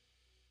Jesus.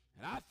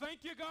 And I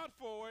thank you, God,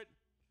 for it.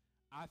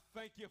 I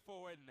thank you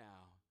for it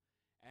now.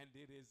 And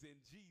it is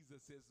in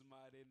Jesus'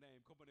 mighty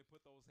name. Come on and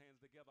put those hands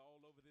together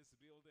all over this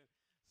building.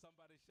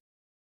 Somebody shout.